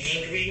like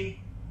angry,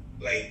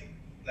 like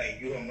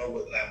you don't know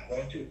what I'm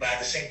going through, but at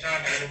the same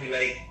time I would be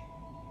like,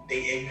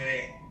 they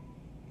ignorant,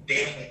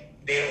 they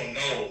don't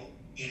know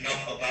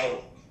enough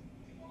about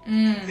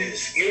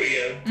this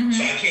area,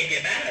 so I can't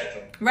get mad at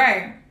them.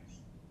 Right.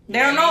 They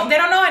don't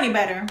know any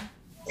better.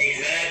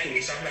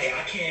 Exactly. So I'm like,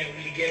 I can't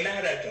really get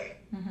mad at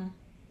them.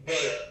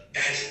 But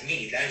that's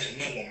me. That's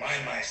me with my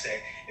mindset.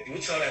 If you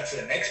tell that to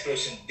the next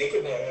person, they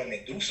could go home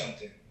and do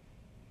something.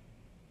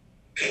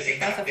 Because they're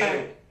not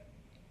built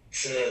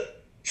to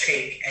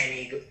take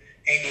any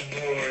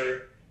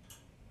more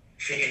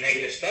freaking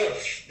negative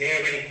stuff.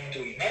 They're already going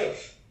through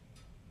enough.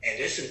 And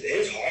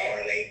it's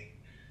hard. Like,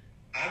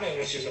 I know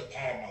which is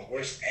upon my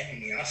worst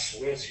enemy. I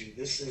swear to you,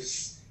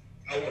 this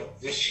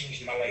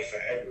changed my life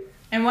forever.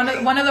 And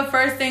one of the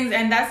first things,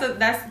 and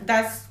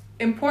that's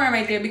important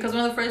right there, because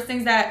one of the first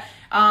things that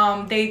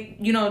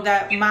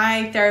that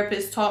my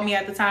therapist taught me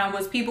at the time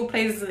was people,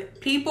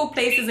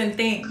 places, and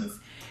things.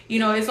 You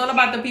know, it's all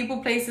about the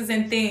people, places,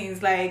 and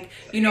things. Like,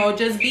 you know,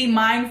 just be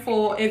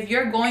mindful if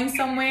you're going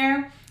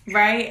somewhere,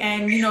 right?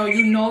 And you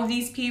know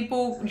these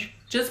people.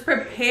 Just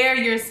prepare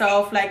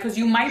yourself, like, because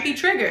you might be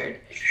triggered.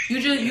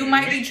 You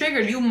might be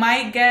triggered. You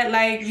might get,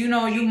 like, you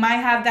might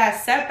have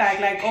that setback,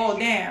 like, oh,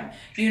 damn,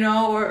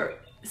 or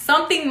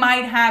something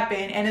might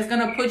happen, and it's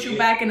going to put you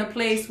back in a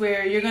place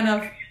where you're going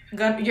to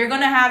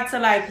have to,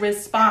 like,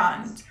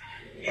 respond,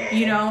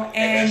 and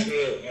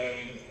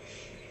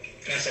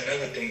that's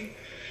another thing.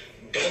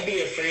 don't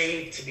be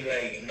afraid to be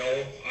like, no,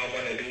 I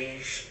want to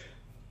leave.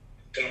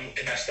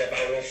 Can I step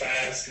out real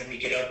fast? Let me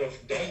get up.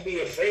 Don't be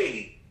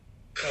afraid,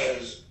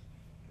 because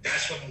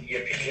that's when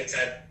your panic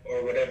attack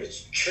or whatever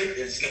trick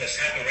is going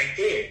to happen right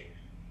there.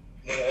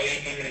 When all you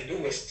need to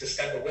do is to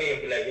step away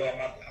and be like, yo,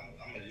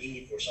 I'm going to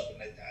leave or something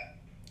like that.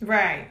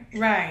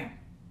 Right.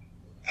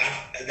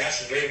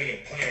 That's very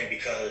important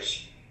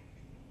because,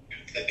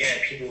 again,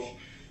 people,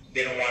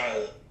 they don't want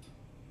to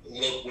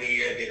look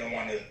weird. They don't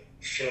want to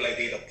feel like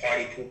they're the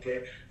party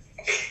pooper.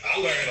 I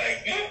learned,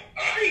 like, yeah,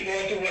 I ain't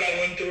going through what I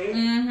went through.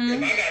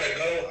 If I gotta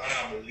go,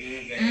 I'm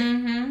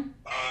leaving.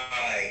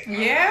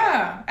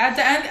 Yeah. At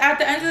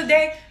the end of the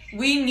day,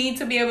 we need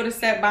to be able to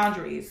set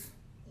boundaries.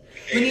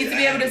 We need to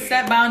be able to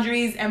set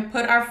boundaries and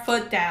put our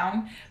foot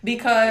down,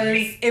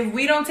 because if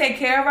we don't take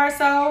care of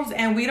ourselves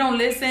and we don't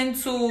listen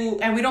to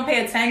and we don't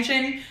pay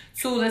attention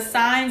to the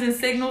signs and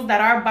signals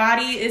that our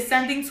body is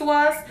sending to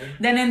us,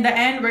 then in the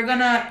end we're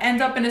gonna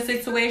end up in a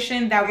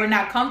situation that we're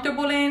not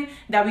comfortable in,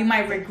 that we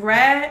might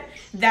regret,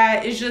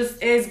 that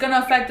is gonna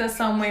affect us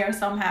some way or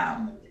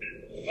somehow.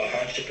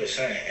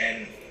 100%.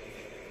 And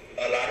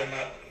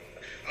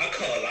I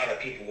cut a lot of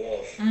people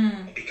off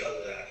because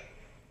of that.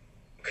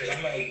 Because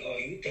I'm like, oh,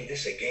 you think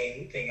this is a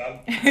game? You think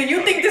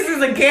you think this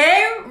is a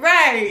game?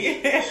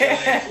 Right.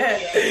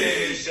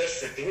 It's just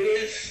to do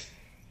this.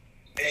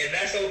 And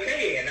that's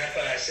okay. And that's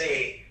why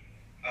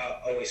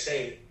I always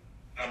say,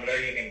 I'm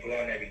learning and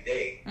growing every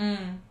day.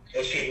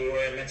 Those people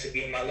weren't meant to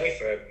be in my life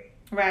forever.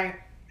 Right.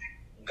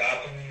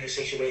 God put me in a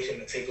situation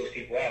to take those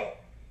people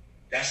out.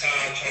 That's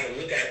how I'm trying to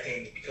look at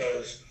things,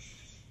 because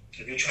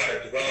if you try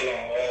to dwell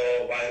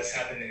on, why is this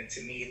happening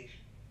to me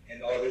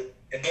and all this,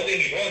 and don't get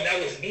me wrong,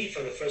 that was me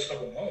for the first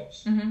couple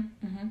months.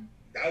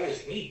 That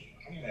was me.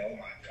 I'm like, oh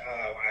my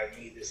God, why I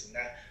need this and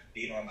that.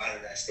 But, I'm out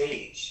of that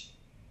stage.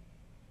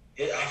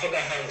 I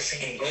forgot how the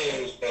saying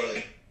goes,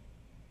 but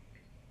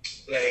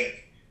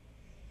like,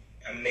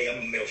 I made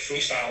a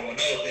freestyle one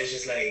up. It's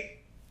just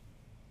like,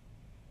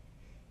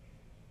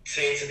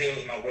 say today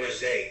was my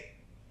worst day.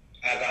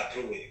 I got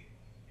through it.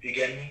 You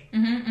get me?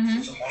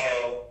 So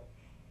tomorrow,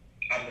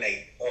 I'm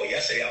like, oh,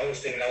 yesterday I was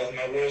thinking that was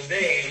my worst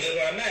day. And look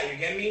where I'm at. You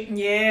get me?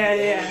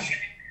 Yeah.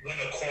 I'm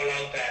gonna call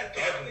out that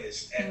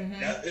darkness, and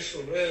this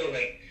for real.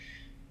 Like,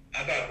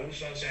 I got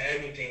goosebumps and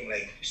everything.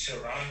 Like,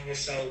 surrounding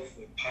yourself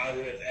with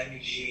positive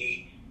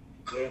energy,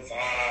 good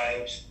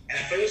vibes. And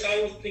at first,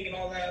 I was thinking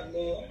all that I'm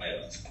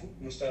like, that's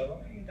cool stuff.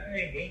 That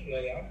ain't me.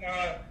 Like, I'm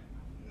not.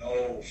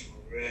 No,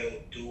 for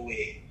real, do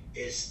it.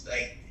 It's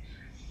like,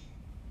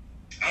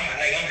 I'm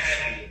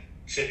happy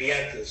to be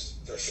at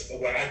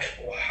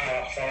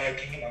how far I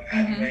came. I'm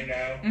happy right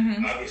now.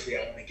 Obviously, I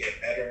want to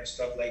get better and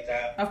stuff like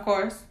that. Of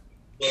course.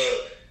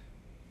 But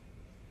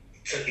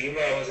to be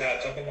where I was at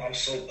a couple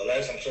months, I'm so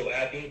blessed. I'm so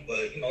happy. But,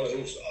 it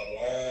was a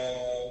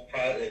long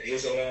process. It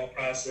is a long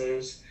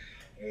process.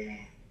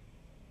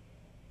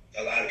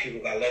 A lot of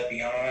people got left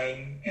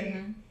behind.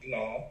 And,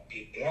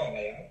 be blunt.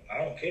 Like, I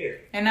don't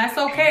care. And that's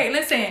okay.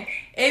 Listen,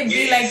 it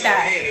be like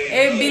that.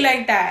 It be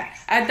like that.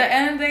 At the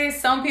end of the day,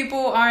 some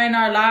people are in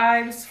our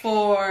lives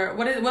for,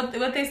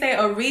 what they say,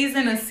 a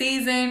reason, a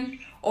season,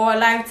 or a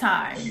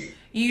lifetime.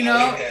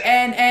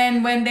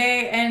 And when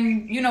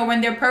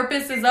when their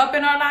purpose is up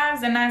in our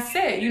lives, and that's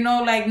it.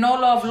 Like, no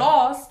love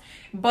lost.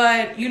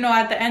 But,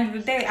 at the end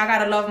of the day, I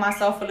gotta love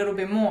myself a little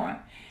bit more.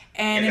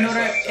 And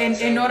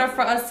in order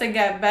for us to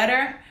get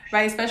better,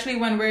 right, especially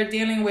when we're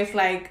dealing with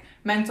like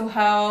mental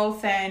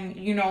health and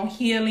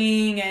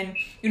healing and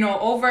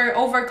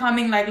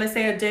overcoming, like, let's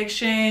say,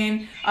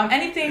 addiction,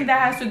 anything that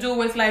has to do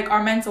with like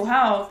our mental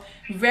health,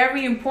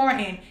 very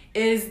important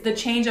is the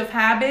change of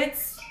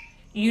habits.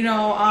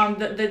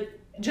 The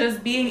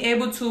just being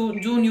able to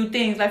do new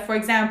things. Like, for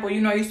example,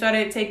 you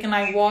started taking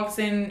like walks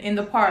in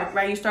the park,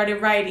 right? You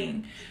started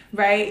writing,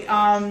 right?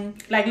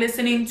 Like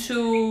listening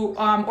to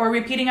or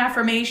repeating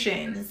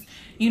affirmations,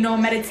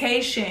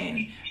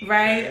 meditation,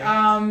 right?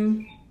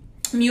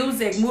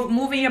 Music,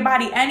 moving your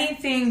body,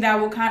 anything that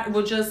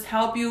will just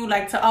help you,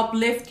 like, to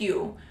uplift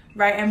you,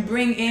 right? And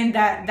bring in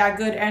that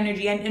good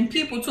energy. And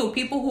people too,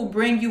 people who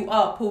bring you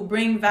up, who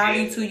bring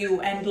value to you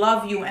and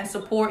love you and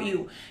support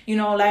you,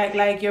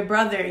 like your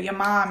brother, your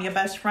mom, your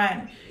best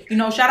friend.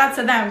 Shout out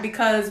to them,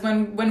 because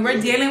when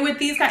we're dealing with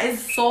these guys,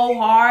 it's so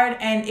hard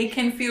and it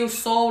can feel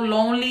so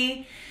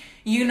lonely,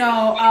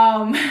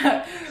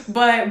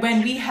 but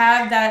when we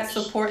have that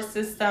support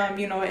system,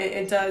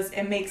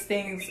 it makes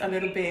things a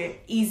little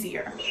bit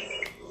easier.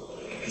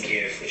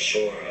 Yeah, for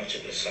sure,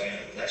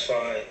 100%. That's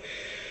why,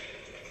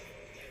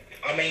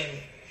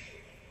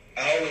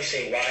 I always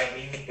say why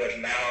me, but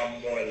now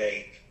I'm more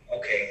like,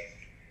 okay,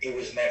 it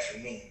was meant for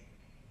me.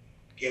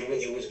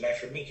 It was meant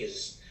for me,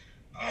 because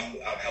I'm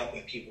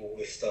helping people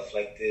with stuff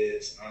like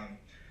this. I'm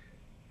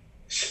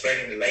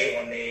spreading the light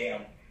on it.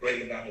 I'm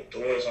breaking down the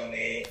doors on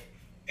it.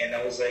 And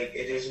I was like,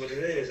 it is what it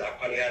is. I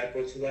probably had to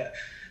go through that.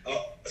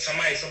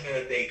 Somebody told me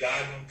that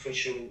God don't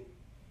put you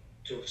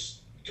to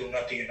do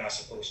nothing you're not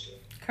supposed to.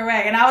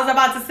 Correct. And I was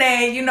about to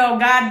say,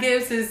 God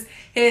gives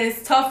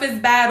his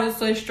toughest battles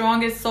to his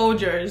strongest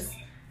soldiers.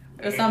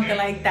 or something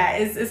like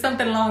that. It's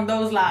something along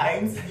those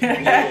lines.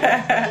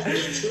 Yeah,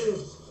 me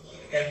too.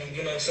 And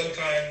you know,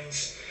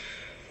 sometimes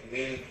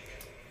we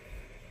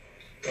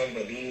don't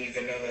believe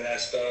in none of that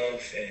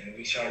stuff, and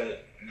we try to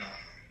like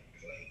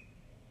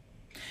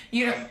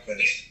You know, I'm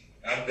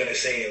gonna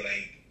say it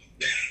like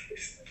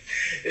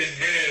it's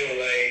real.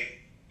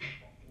 Like,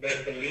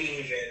 better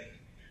believe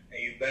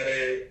and you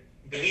better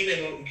believe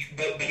in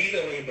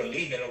what you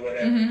believe in or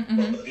whatever,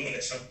 but believe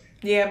in something.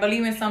 Yeah,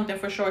 believe in something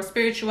for sure.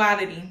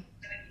 Spirituality.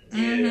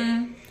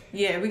 Yeah.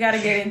 Yeah, we got to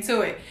get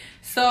into it.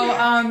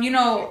 So, you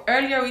know,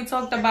 earlier we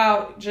talked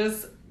about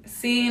just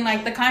seeing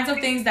like the kinds of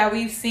things that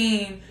we've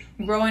seen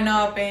growing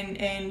up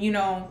and you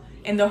know,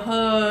 in the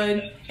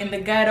hood, in the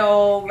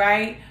ghetto,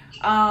 right?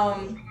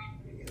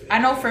 I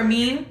know for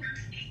me,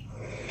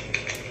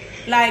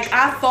 like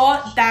I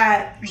thought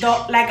that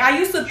I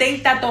used to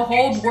think that the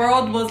whole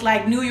world was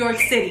like New York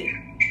City,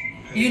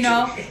 you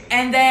know,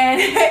 and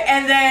then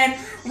and then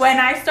when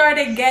I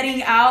started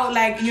getting out,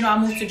 like, you know, I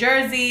moved to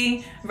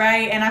Jersey,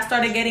 right? And I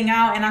started getting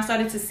out and I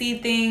started to see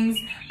things.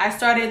 I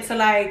started to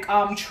like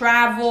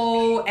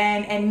travel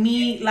and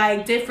meet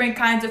like different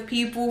kinds of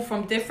people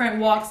from different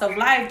walks of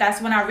life.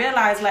 That's when I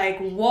realized like,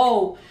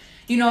 whoa,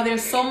 you know,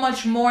 there's so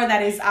much more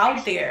that is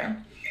out there,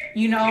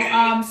 you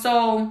know?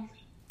 So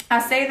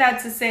I say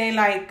that to say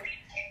like,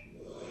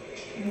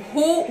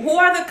 who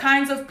are the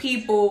kinds of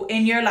people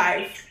in your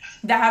life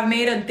that have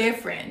made a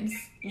difference,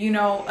 you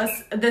know,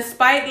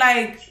 despite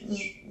like,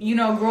 you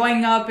know,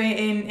 growing up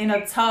in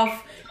a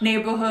tough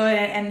neighborhood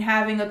and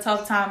having a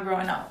tough time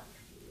growing up?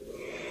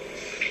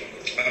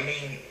 I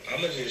mean,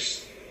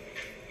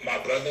 my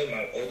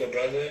older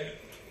brother,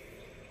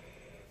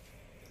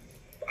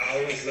 I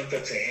always looked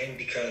up to him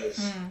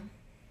because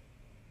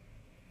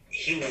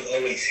he was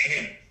always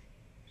him.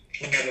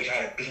 He never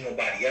tried to be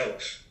nobody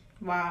else.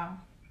 Wow.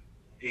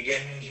 You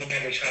get me? He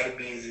never tried to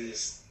be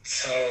this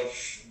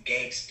tough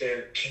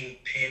gangster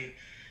kingpin.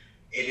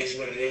 It is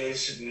what it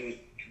is. We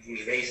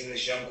was raised in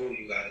this jungle.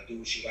 You gotta do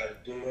what you gotta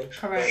do.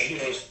 Correct. But he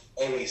was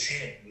always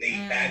him,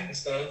 laid back and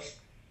stuff.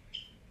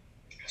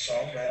 So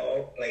I'm like,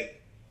 oh, like,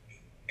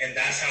 and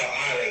that's how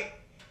I like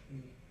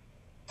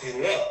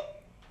grew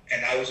up.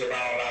 And I was around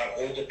a lot of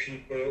older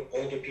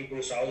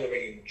people. So I was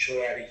already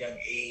mature at a young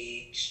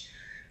age.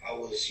 I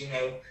was, you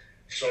know,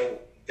 so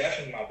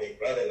definitely my big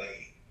brother,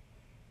 like,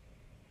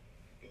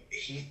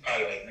 he's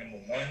probably like number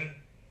one.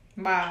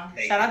 Wow.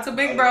 Like, shout out to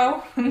Big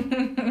Bro. Yeah,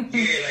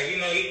 like, you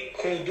know, he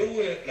cool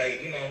dude.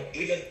 Like, you know,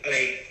 even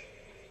like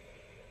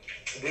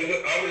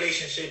our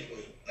relationship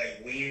was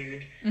like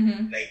weird.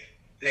 Like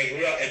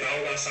if I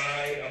was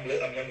outside, I'm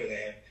younger than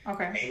him.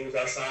 Okay. And he was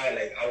outside,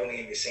 like I wouldn't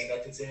even say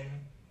nothing to him.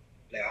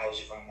 Like I was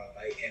just on my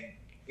bike, and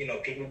you know,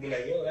 people would be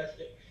like, "Yo, that's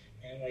it,"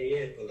 and I'm like,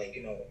 "Yeah," but like,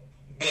 you know,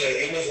 but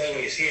it was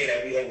always here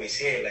that we always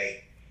hear,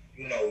 like,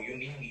 you know, you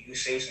need me, you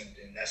say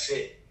something, that's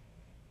it.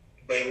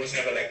 But it was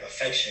never like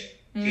affection.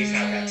 He's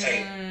not that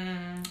tight.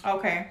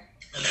 Okay.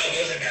 And I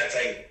wasn't that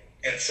tight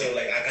until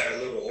like I got a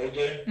little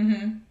older,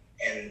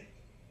 and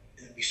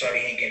we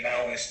started hanging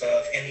out and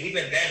stuff. And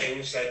even then, it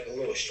was like a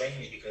little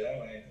strange because I'm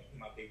like,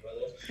 my big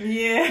brother.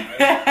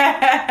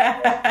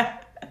 Yeah.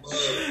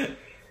 But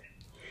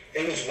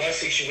it was one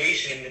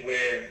situation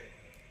where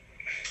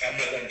I'm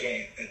not gonna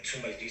get into too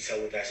much detail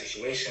with that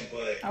situation,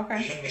 but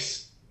okay.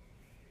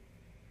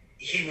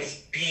 he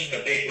was being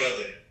a big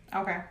brother.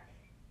 Okay.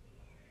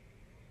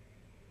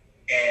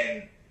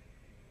 And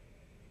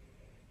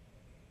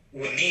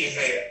with me, it's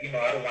like, you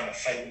know, I don't want to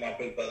fight with my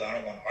big brother. I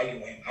don't want to argue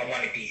with him. I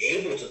want to be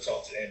able to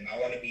talk to him. I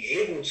want to be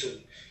able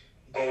to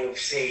go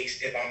say,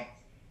 if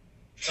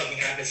something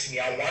happens to me,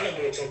 I want to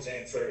go talk to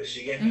him first.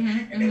 You get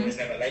me? And it was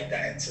never like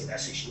that until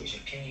that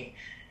situation came.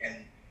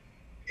 And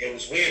it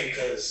was weird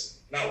because,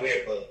 not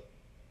weird, but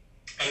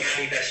I'm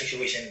happy that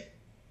situation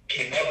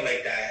came up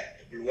like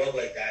that, blew up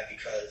like that,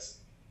 because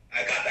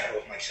I got that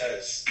off my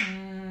chest.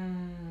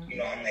 You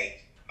know, I'm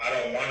like, I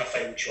don't want to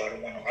fight with you. I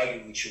don't want to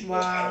argue with you.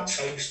 Wow. I don't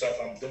tell you stuff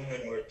I'm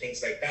doing or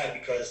things like that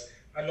because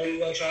I know you're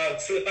going to try to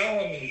flip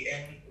out on me.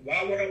 And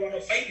why would I want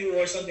to fight you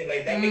or something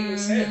like that? Makes no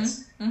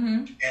sense.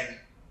 And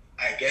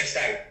I guess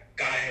that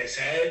got in his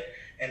head.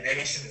 And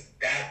ever since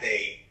that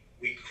day,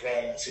 we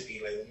grown to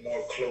be like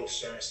more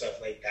closer and stuff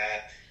like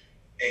that.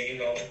 And, you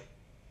know,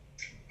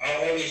 I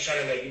always try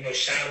to, like, you know,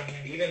 shout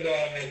him, even though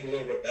I'm like a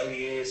little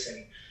rebellious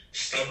and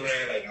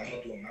stubborn, like, I'm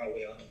going to do it my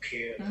way. I don't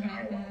care. Like,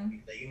 I don't want to be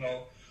like, you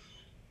know.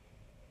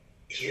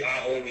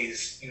 I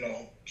always, you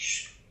know,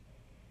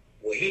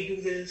 will he do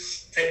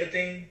this type of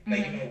thing?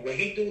 Like, you know, will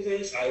he do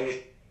this? I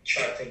always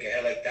try to think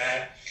ahead like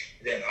that.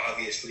 And then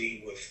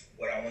obviously with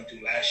what I went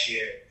through last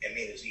year, it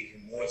made us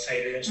even more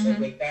tighter and stuff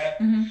like that.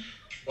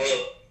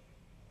 But,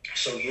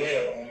 so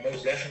yeah,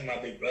 most definitely my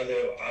big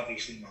brother,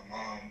 obviously my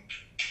mom,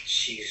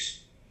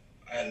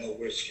 I have no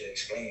words to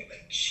explain it.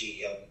 Like,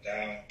 she held it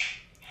down.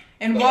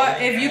 And but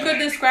what, if you could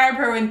describe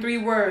her in 3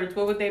 words,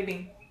 what would they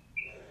be?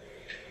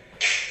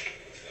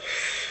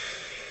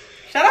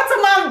 Shout out to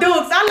Mom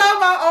Dukes. I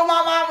love all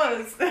my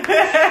mamas.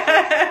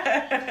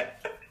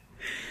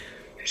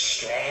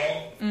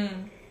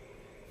 Strong.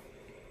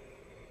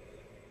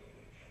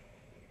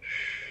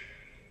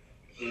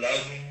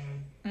 loving,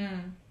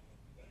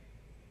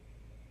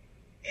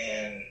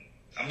 and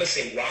I'm gonna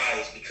say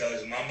wise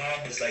because my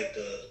mom is like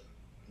the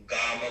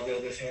godmother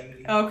of the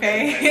family.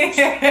 Okay.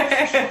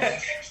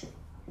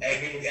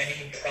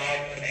 Any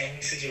problem,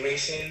 any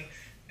situation,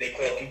 they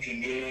call Pipi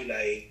immediately.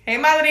 Like, hey,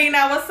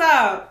 Madrina, what's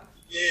up?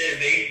 Yeah,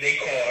 they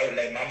call her.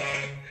 Like, my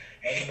mom,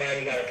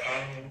 anybody got a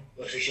problem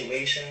or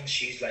situation,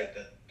 she's like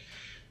the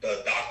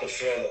Dr.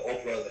 Phil, the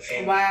Oprah of the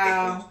family.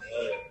 Wow.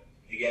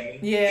 You get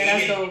me? Yeah,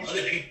 that's dope.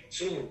 Other people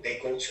too, they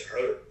go to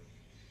her.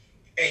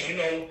 And you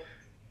know,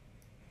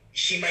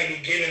 she might be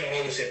giving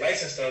all this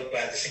advice and stuff,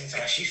 but at the same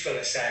time, she's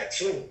feeling sad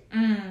too.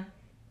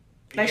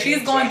 Like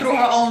she's going through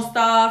her own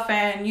stuff,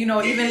 and you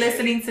know, even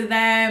listening to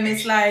them,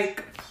 it's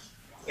like.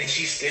 And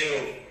she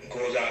still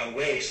goes out her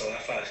way, so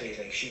that's why I say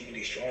like she's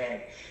really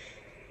strong.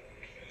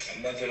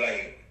 I'm not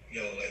like,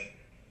 yo,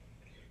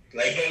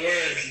 like them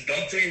words,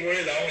 them 3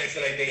 words, I don't even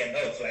feel like they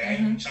enough. Like I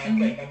ain't trying to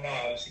play my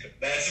mom, she's the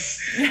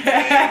best.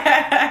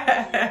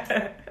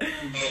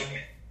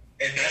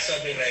 And that's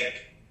something like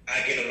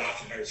I get a lot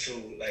from her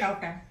too. Like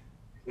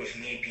with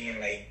me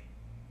being like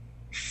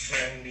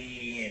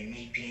friendly and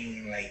me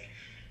being like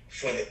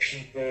for the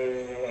people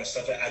and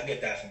stuff. I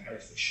get that from her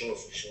for sure.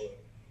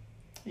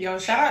 Yo,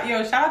 shout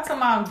out to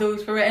Mom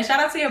Dukes for real. And shout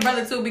out to your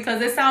brother too,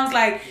 because it sounds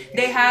like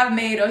they have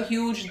made a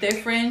huge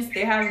difference.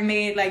 They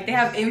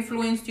have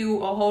influenced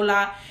you a whole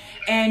lot.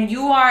 And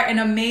you are an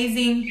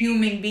amazing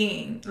human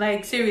being.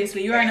 Like,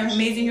 seriously, you are an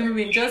amazing human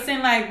being. Just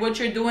in like what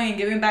you're doing,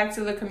 giving back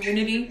to the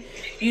community,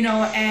 you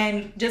know,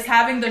 and just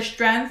having the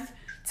strength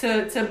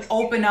to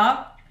open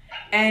up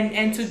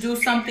and to do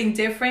something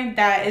different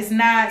that is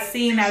not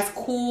seen as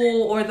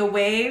cool or the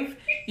wave,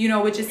 you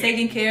know, which is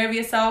taking care of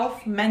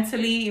yourself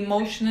mentally,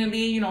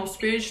 emotionally, you know,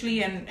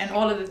 spiritually, and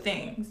all of the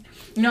things.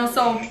 You know,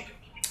 so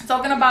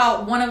talking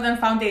about One of Them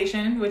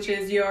Foundation, which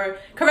is your,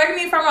 correct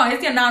me if I'm wrong,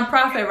 it's your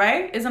nonprofit,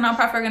 right? It's a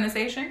nonprofit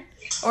organization?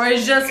 Or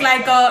it's just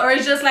like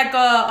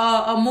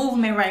a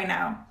movement right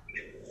now?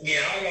 Yeah,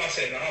 I don't want to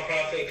say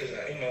nonprofit because,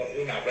 you know,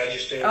 you're not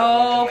registered.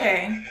 Oh,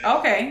 okay.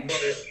 Okay. But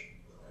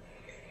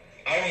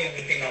I don't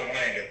even think I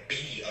wanted to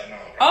be a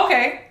nonprofit.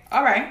 Okay.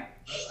 All right.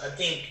 I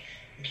think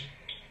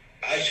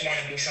I just want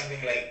to do something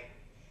like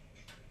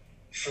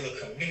for the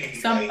community.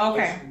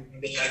 Okay.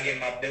 I get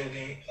my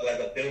building, like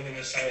a building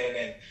or something,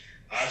 and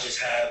I'll just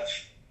have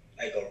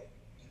like a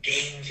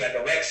games, like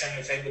a rec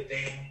center type of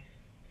thing.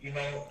 You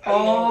know?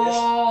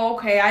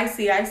 Okay. I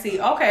see.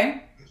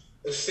 Okay.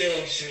 But still,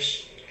 it's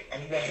just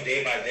I'm going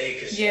day by day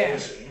because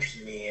it's new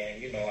to me,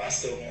 and you know I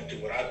still going through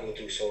what I go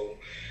through, so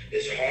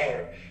it's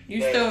hard.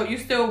 You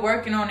still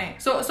working on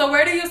it. So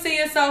where do you see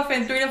yourself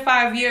in 3 to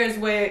 5 years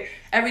with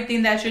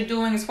everything that you're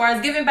doing as far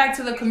as giving back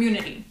to the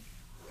community?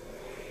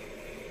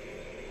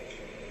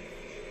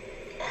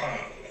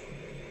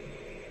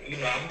 You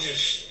know, I'm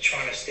just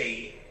trying to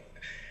stay.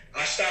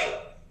 I started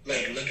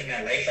like looking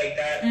at life like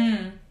that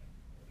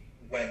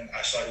when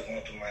I started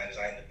going through my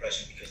anxiety and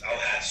depression because I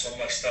had so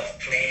much stuff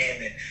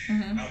planned,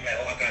 and I'm like,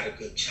 oh, I got a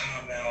good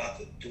job now. I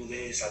could do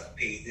this. I could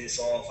pay this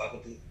off. I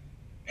could do.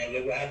 And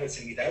look what happened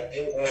to me. That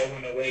it all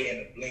went away in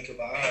a blink of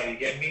an eye. You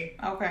get me?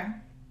 Okay.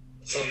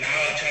 So now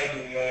I try to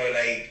do more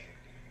like,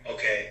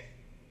 okay,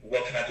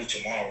 what can I do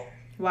tomorrow?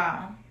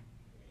 Wow.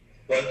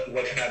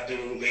 What can I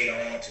do later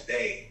on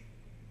today?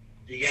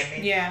 You get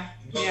me? Yeah.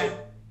 So, yeah.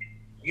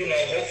 You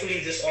know, hopefully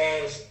this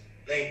all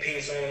like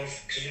pays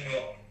off because you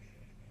know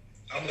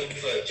I'm looking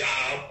for a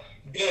job,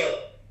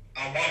 but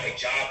I want a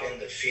job in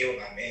the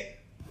field I'm in.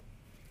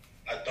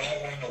 I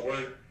don't want to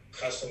work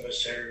customer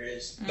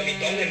service. I mean,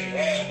 don't get me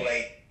wrong,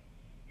 like,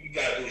 you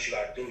gotta do what you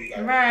gotta do.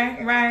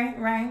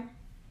 Right.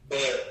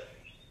 But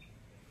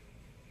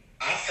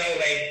I felt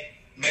like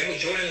Michael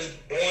Jordan's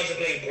born to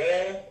play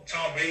ball,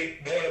 Tom Brady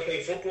born to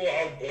play football.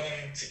 I was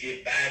born to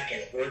get back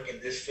and work in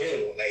this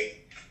field,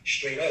 like,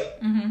 straight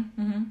up.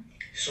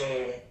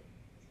 So,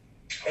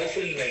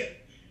 hopefully,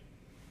 like,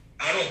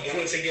 I don't do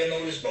it to get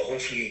noticed, but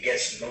hopefully it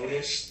gets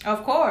noticed.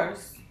 Of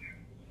course.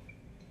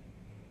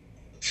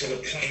 To the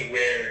point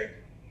where,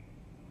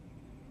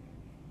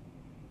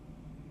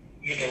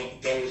 you know,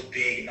 those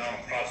big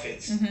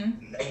nonprofits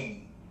know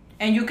me.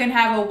 And you can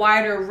have a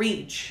wider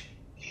reach.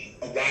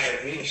 A wider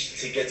reach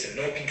to get to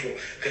know people.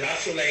 Because I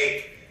feel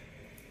like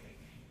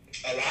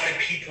a lot of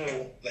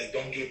people, like,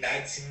 don't get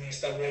back to me and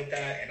stuff like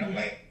that. And I'm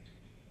like,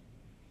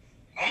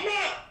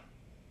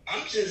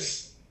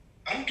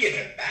 I'm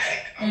giving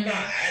back. I'm not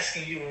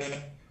asking you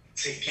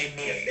to give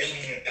me $1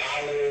 million.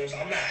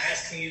 I'm not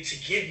asking you to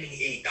give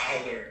me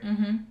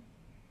 $8.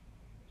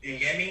 You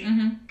get me?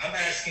 I'm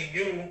asking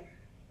you,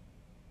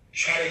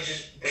 try to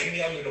just bring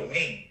me under the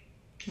wing.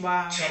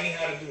 Wow. Tell me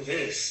how to do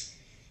this.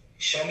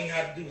 Show me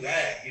how to do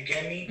that. You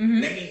get me?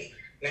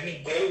 Let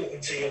me go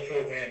into your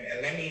program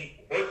and let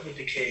me work with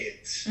the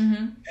kids.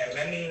 And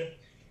let me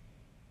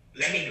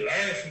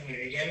learn from you.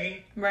 You get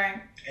me?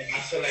 Right. And I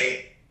feel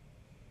like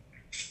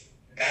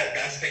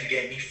that's been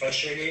getting me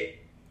frustrated.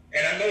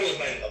 And I know it's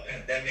like a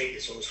pandemic,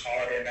 so it's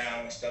harder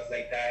now and stuff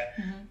like that.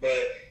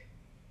 But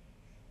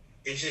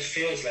it just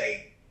feels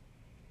like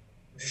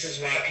this is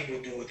why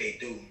people do what they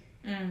do.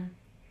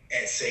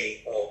 and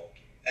say, "Oh,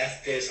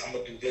 F this, I'm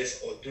gonna do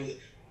this or do,"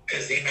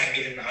 because they're not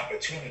getting the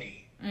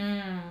opportunity.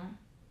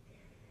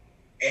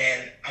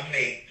 And I'm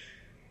like,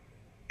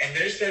 and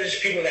there's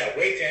people that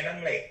work there, and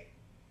I'm like,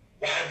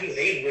 why do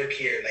they work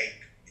here? Like,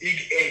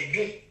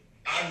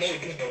 I know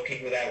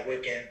people that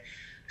work in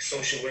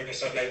social work and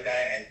stuff like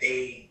that, and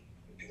they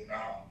do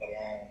not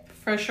belong.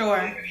 For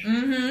sure.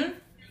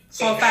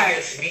 So that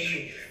gets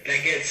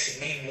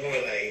me more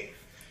like,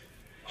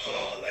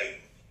 oh,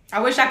 like, I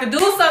wish I could do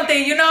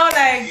something, you know,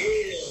 like.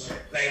 Yeah,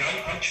 like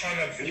I'm trying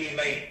to really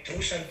like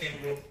do something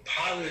real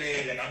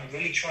positive, and I'm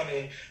really trying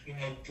to,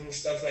 do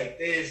stuff like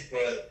this,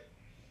 but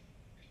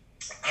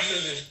I'm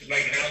just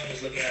like now I'm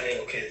just looking at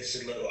it. Okay, this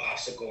is a little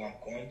obstacle I'm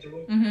going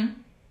through.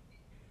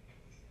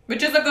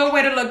 Which is a good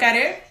way to look at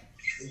it.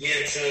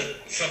 Yeah,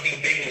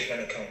 something big is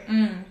gonna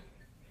come.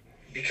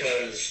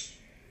 Because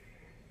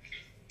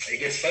it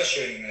gets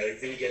frustrating. Like,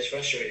 it really gets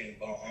frustrating.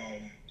 But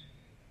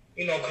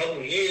a couple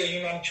of years,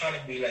 I'm trying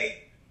to be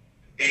like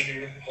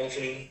bigger.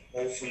 Hopefully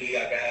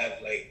I can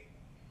have like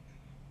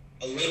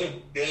a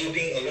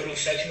little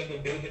section of a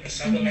building or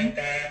something like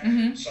that,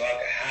 so I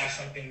can have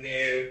something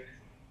there.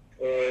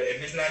 Or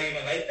if it's not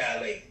even like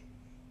that, like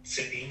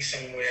to be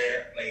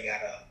somewhere like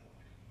at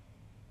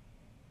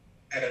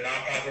a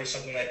nonprofit or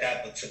something like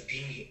that, but to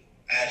be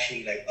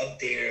actually like up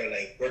there,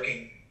 like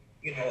working,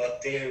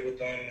 up there with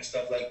them and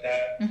stuff like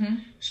that.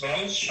 So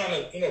I'm just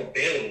trying to,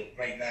 build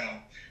right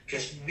now,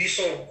 because we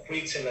so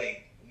quick to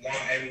like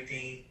want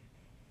everything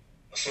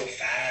so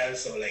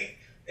fast, or like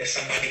if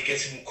somebody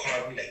gets a new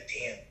car, we like,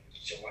 damn,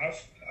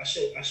 I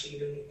should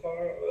get a new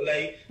car, or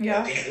like,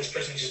 damn, this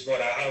person just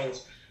bought a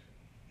house.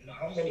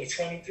 I'm only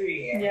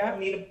 23, and I don't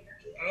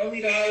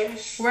need a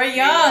house. We're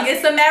young.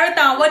 It's a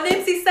marathon. What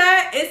Nipsey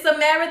said? It's a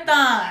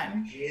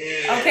marathon.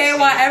 Yeah. Okay,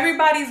 while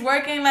everybody's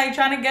working, like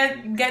trying to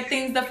get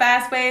things the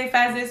fast way,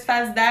 fast this,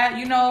 fast that,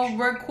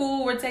 we're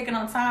cool. We're taking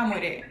our time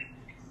with it.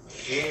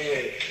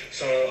 Yeah.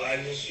 So I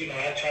just,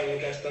 I try to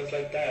look at stuff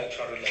like that. I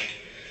try to like,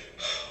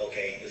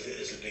 okay,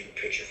 it's a big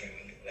picture for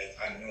me. Like,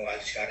 I know I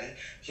just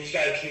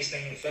gotta keep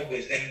staying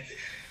focused. And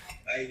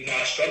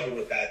I struggle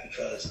with that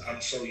because I'm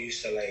so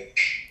used to like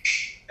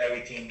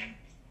everything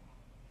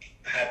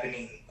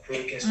happening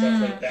quick and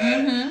stuff like that.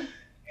 And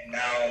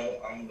now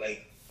I'm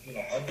like,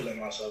 humbling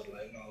myself,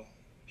 like, no,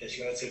 it's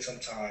gonna take some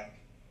time.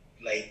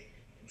 Like,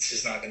 it's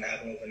just not gonna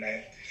happen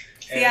overnight.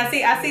 See, I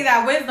see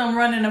that wisdom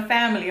running a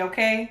family,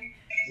 okay?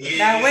 Yeah,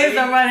 that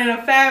wisdom running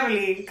a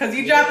family, because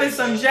you dropping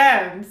some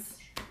gems.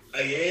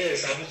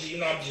 Yes, I'm just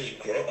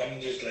growing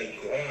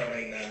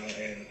right now,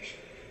 and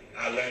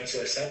I learned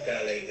to accept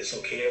that, like, it's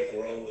okay to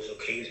grow, it's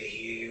okay to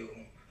heal.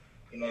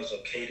 It's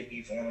okay to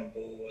be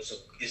vulnerable.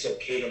 It's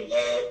okay to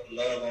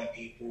love on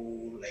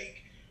people.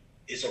 Like,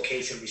 it's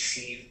okay to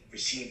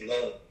receive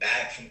love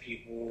back from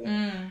people.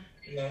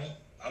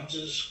 I'm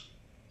just,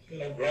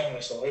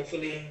 growing. So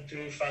hopefully in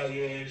 3 to 5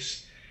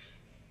 years,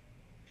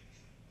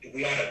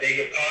 we on a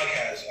bigger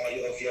podcast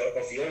of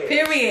yours.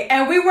 Period.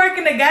 And we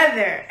working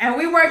together.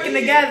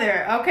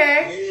 Okay?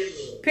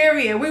 Yeah.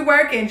 Period. We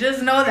working.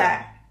 Just know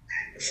that.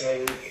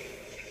 So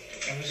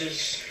I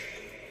just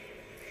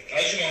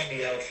want to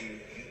be healthy.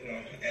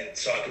 And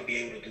so I could be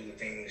able to do the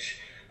things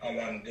I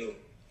want to do.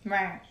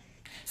 Right.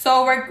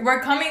 So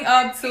we're coming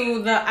up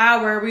to the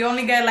hour. We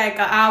only get like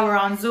an hour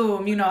on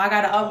Zoom. I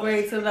got to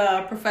upgrade to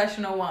the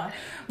professional one.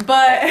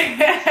 But,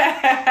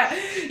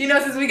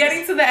 since we're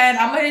getting to the end,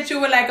 I'm going to hit you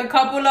with like a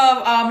couple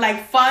of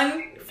like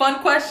fun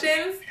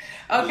questions.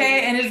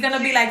 Okay. And it's going to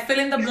be like fill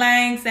in the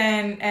blanks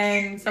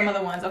and some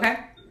other ones. Okay.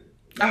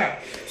 Okay.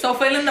 So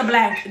fill in the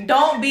blank.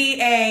 Don't be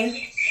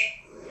a.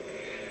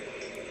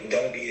 I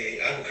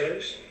can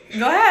curse.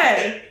 Go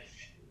ahead.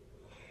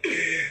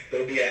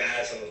 Don't be an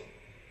asshole.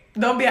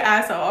 Don't be an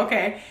asshole.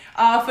 Okay.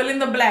 Fill in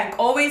the blank.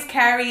 Always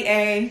carry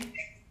a.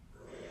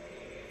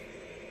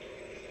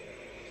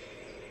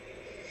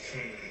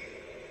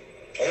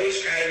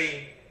 Always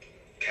carry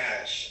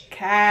cash.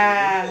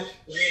 Cash.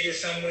 If you landed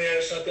somewhere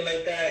or something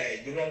like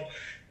that, they don't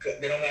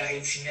got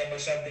ATM or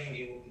something,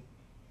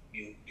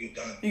 you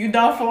done. You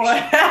done for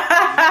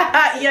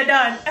it. You're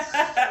done.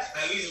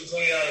 At least a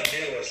 $20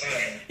 bill or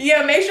something.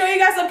 Yeah, make sure you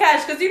got some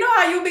cash, because you know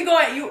how you be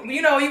going.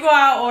 You go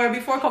out, or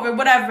before COVID,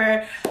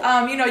 whatever.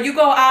 You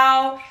go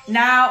out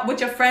now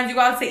with your friends. You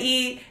go out to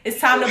eat. It's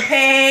time to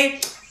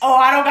pay. Oh,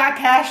 I don't got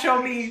cash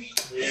on me.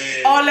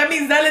 Yeah. Oh, let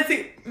me sell it to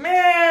you.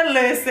 Man,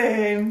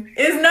 listen.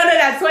 It's none of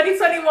that.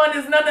 2021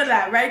 is none of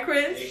that, right,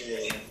 Chris?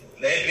 Yeah.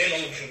 They've been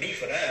over for me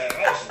for that.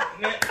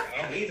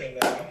 I'm leaving,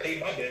 man. I'm paying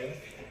my bill.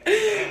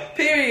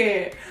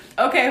 Period.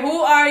 Okay,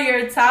 who are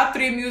your top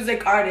 3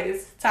 music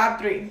artists? Top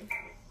 3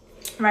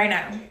 right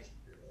now.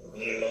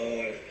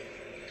 Lord,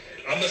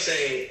 I'm gonna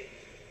say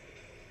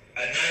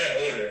not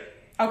in order.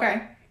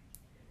 Okay.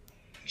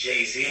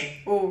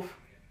 Jay-Z. Oof.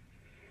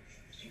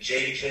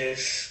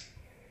 Jadakiss.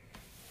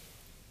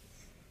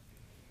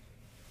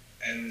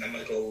 And I'm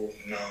gonna go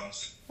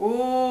Nas.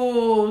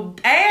 Ooh,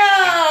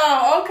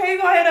 damn. Okay,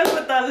 go ahead us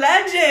with the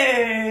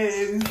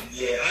legends.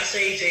 Yeah, I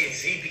say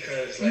Jay-Z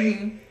because like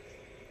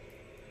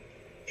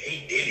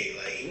he did it.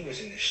 Like, he was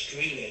in the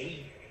street and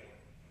he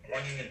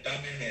running and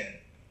thumbing, and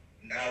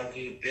now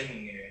he a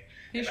billionaire.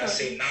 And sure. I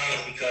say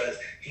Nas because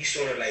he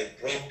sort of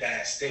like broke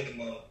that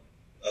stigma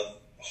of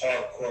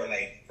hardcore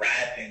like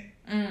rapping.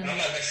 I'm not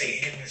gonna say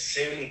him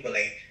necessarily, but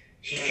like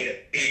he made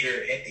a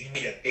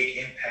big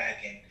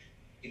impact, and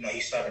you know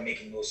he started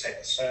making those type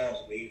of songs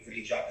where he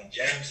really dropping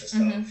gems and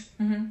stuff.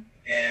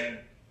 And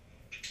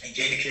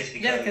Jadakiss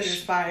because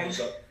is fire.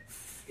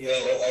 You know, a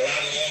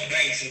lot of long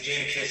nights with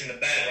Jadakiss in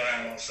the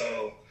background,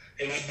 so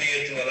it was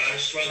been through a lot of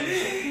struggles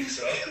with me.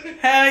 So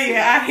hell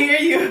yeah, I hear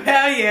you.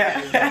 Hell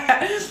yeah.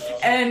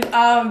 And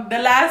the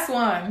last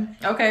one,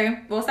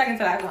 okay, well, second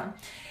to last one.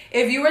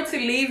 If you were to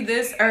leave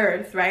this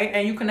earth, right,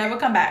 and you can never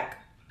come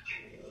back,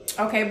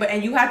 okay,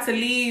 and you had to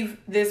leave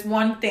this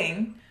one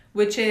thing,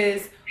 which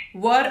is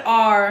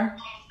or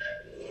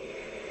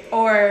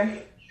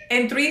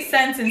in 3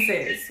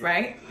 sentences,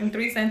 right? In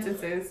 3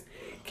 sentences,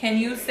 can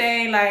you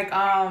say like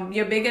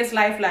your biggest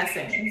life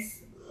lessons?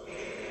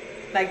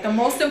 Like the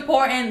most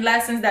important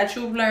lessons that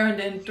you've learned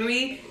in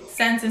 3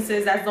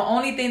 sentences. That's the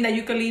only thing that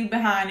you can leave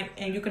behind,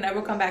 and you can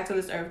never come back to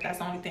this earth. That's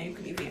the only thing you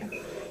can leave here.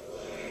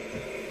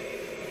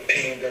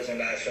 Pain doesn't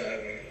last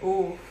forever.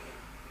 Ooh.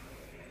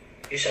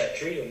 You said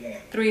 3 or more?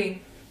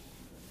 3.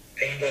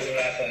 Pain doesn't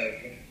last forever.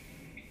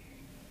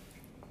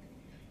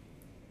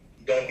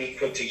 Don't be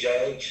quick to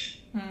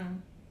judge.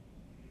 And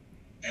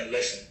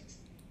listen.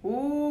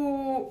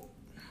 Ooh.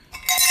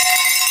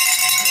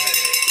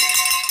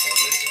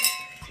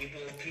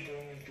 People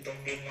don't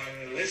really want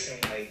to listen.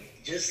 Like,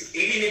 just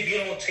even if you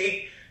don't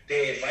take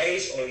the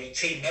advice or you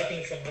take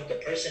nothing from what the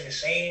person is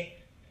saying,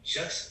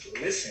 just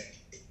listen.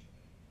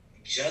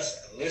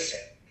 Just listen.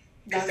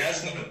 Because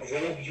that's going to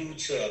grow you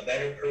to a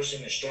better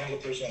person, a stronger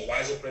person, a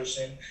wiser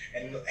person,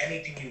 and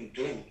anything you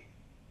do.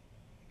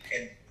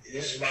 And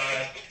this is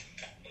why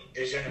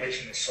this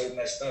generation is so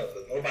messed up.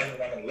 But nobody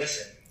want to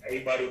listen.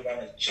 Everybody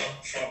want to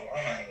jump front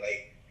line.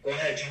 Like, go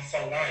ahead, jump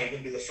front line. You're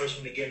going to be the first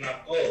one to get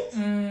knocked off.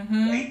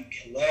 Like,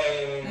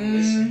 hello,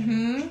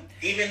 listen.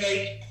 Even,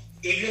 like,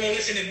 if you don't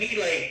listen to me,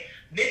 like,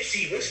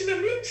 Nipsey, listen to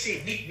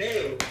Nipsey, Meek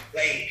Mill.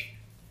 Like,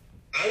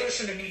 I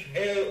listen to Meek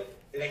Mill,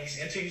 like, his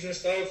interviews and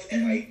stuff,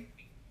 and, like,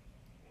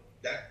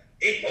 that,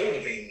 it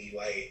motivated me.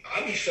 Like,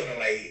 I be feeling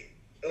like,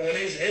 when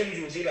his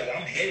interviews, he like,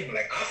 I'm him.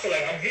 Like, I feel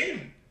like I'm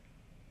him.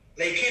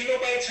 Like, can't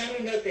nobody tell me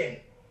nothing.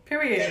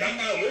 Period. And I'm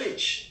not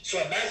rich. So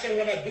imagine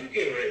when I do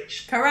get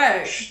rich.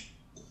 Correct.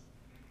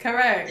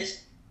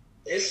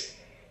 It's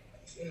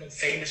you know,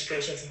 famous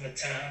person from the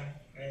town.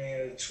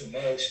 Too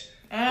much.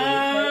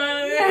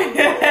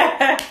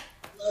 Like,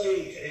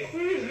 who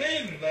is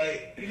him?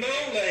 Like, you know,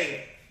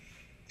 like,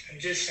 I'm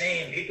just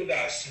saying, people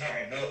gotta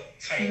smarten up,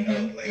 tighten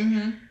up. Like,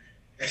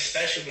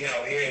 especially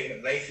out here,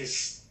 life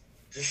is,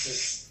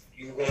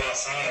 you go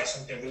outside,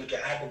 something really could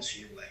happen to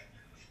you. Like,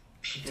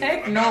 people,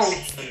 take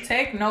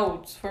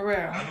notes, for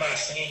real. I'm not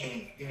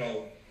saying, you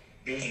know,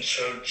 be in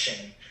church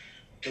and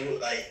do it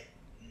like,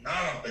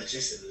 nah, but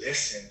just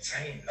listen,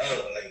 tighten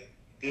up, like,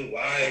 be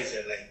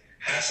wiser, like,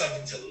 have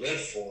something to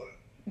live for.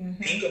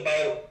 Think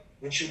about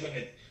what you're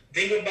gonna,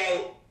 think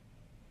about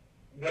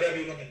whatever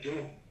you're gonna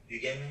do. You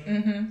get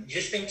me?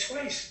 Just think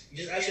twice.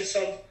 Just ask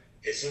yourself,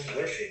 is this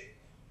worth it?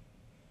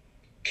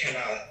 Can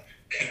I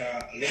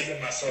live with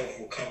myself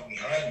who come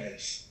behind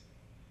this?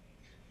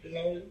 You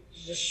know,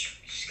 just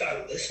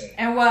gotta listen.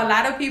 And what a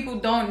lot of people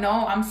don't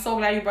know, I'm so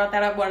glad you brought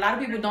that up. What a lot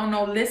of people don't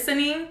know,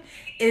 listening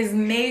is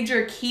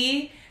major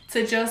key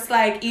to just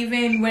like,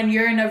 even when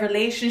you're in a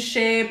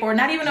relationship, or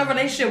not even a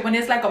relationship, when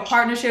it's like a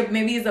partnership,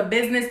 maybe it's a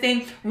business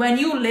thing. When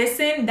you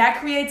listen, that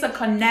creates a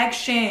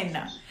connection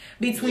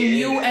between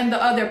you and the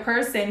other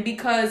person,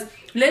 because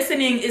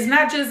listening is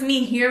not just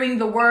me hearing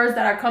the words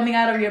that are coming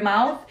out of your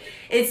mouth.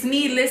 It's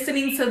me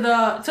listening to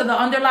the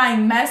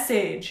underlying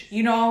message,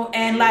 you know,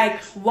 and like,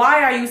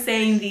 why are you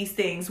saying these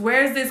things?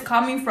 Where is this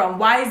coming from?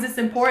 Why is this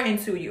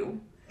important to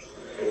you?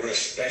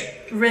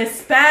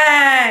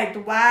 Respect.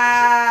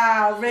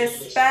 Wow.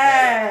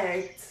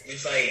 Respect.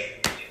 It's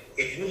like,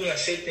 if you're gonna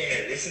sit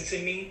there and listen to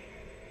me,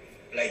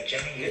 like,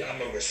 generally, I'm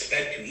gonna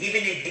respect you.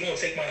 Even if you don't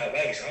take my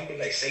advice, I'm gonna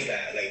like say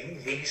that. Like, you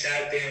really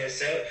sat there and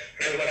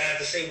heard what I have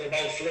to say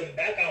without flipping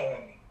back out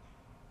on me.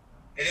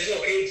 And it's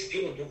okay because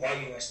people do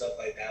argue and stuff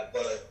like that,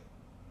 but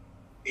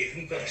if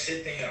you're gonna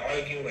sit there and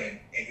argue and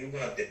you're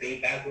gonna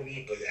debate back with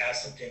me, but you have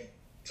something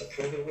to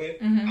prove it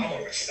with, I'm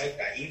gonna respect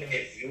that, even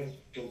if you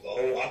do the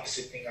whole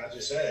opposite thing I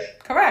just said.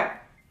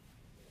 Correct.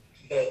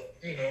 But,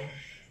 you know,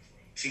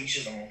 to each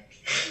his own.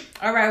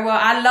 All right, well,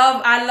 I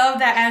love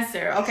that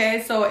answer.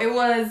 Okay, so it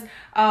was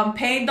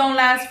pain don't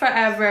last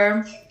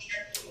forever.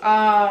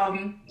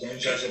 Don't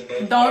judge a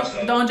book.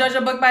 Don't judge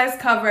a book by its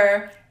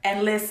cover,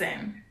 and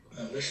listen.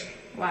 Listen.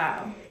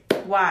 Wow.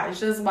 Wise,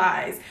 just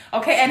wise.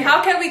 Okay, and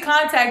how can we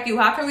contact you?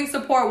 How can we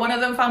support One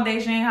of Them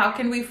Foundation? How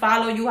can we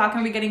follow you? How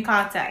can we get in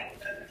contact?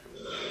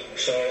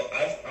 So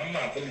I'm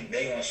not really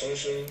big on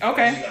social.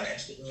 Okay. I'm on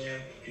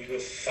Instagram. You can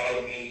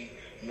follow me,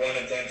 One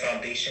of Them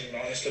Foundation,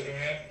 on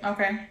Instagram.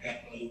 Okay. And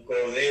you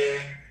go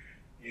there,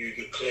 you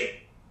can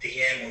click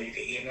DM or you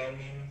can email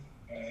me.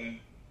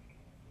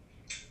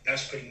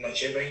 That's pretty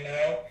much it right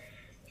now.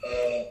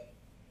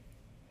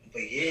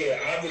 But yeah,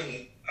 I'm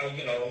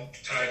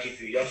trying to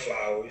give you your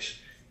flowers.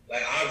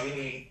 Like,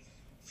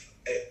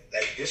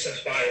 this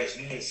inspires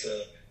me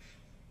to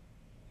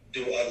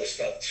do other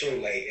stuff too.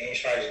 Like, it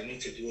inspires me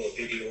to do a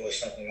video or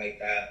something like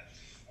that.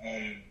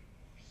 It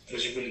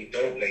was really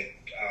dope. Like,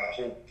 I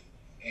hope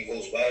it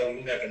goes well.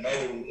 You never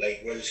know,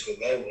 like, where this could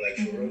go. Like,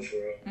 for real, for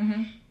real.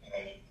 Mm-hmm.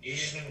 You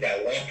just need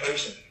that one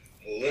person,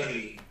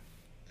 literally,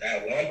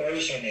 that one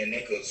person, and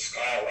it could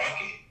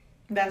skyrocket.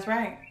 That's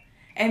right.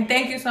 And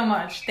thank you so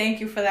much. Thank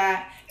you for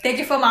that. Thank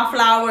you for my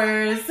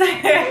flowers.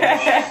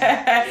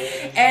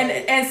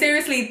 and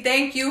seriously,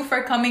 thank you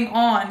for coming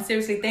on.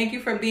 Seriously, thank you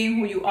for being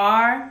who you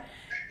are.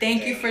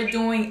 Thank you for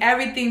doing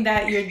everything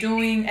that you're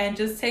doing and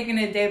just taking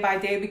it day by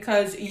day,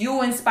 because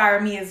you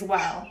inspire me as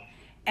well.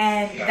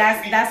 And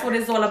that's what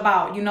it's all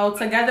about. You know,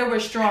 together we're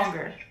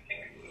stronger.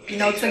 You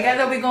know,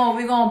 together we're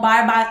gonna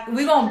buy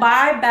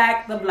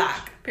back the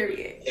block.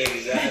 Period.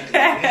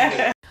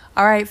 Exactly.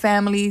 All right,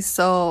 family.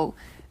 So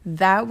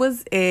that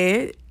was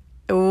it.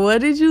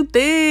 What did you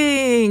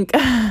think?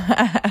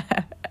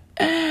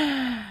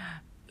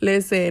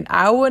 Listen,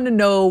 I want to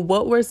know,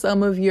 what were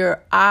some of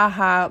your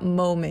aha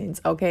moments?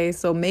 Okay,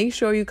 so make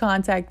sure you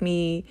contact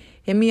me,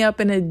 hit me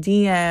up in a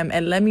DM,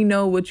 and let me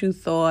know what you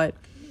thought.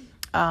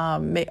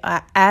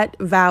 At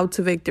Vow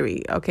to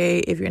Victory. Okay,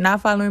 if you're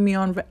not following me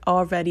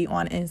already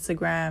on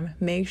Instagram,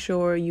 make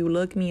sure you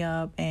look me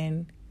up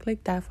and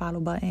click that follow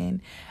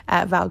button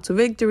at Vow to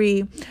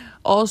Victory.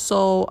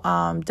 Also,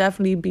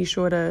 definitely be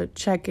sure to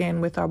check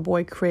in with our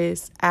boy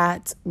Chris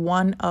at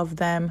One of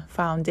Them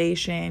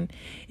Foundation.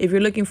 If you're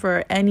looking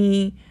for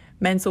any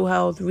mental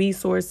health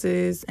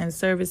resources and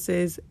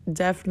services,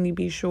 definitely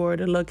be sure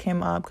to look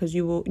him up, because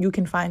you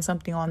can find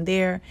something on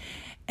there.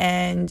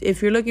 And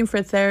if you're looking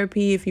for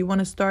therapy, if you want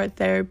to start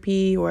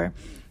therapy, or,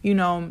 you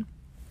know,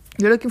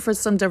 you're looking for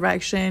some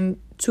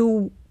direction,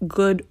 2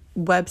 good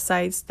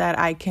websites that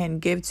I can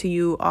give to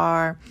you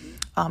are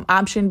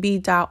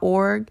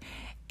optionb.org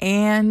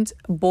and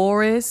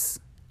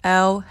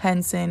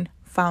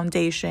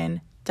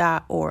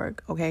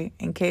BorisLHensonFoundation.org. Okay,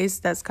 in case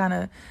that's kind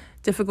of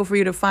difficult for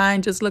you to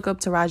find, just look up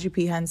Taraji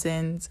P.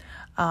 Henson's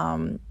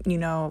website,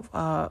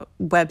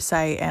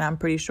 and I'm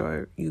pretty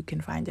sure you can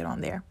find it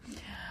on there.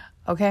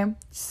 Okay,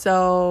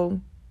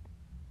 so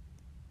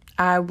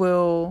I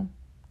will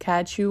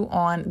catch you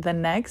on the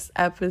next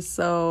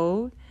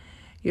episode.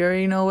 You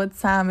already know what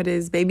time it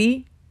is,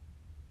 baby.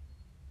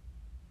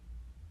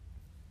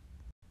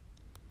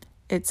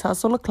 It's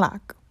hustle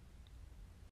o'clock.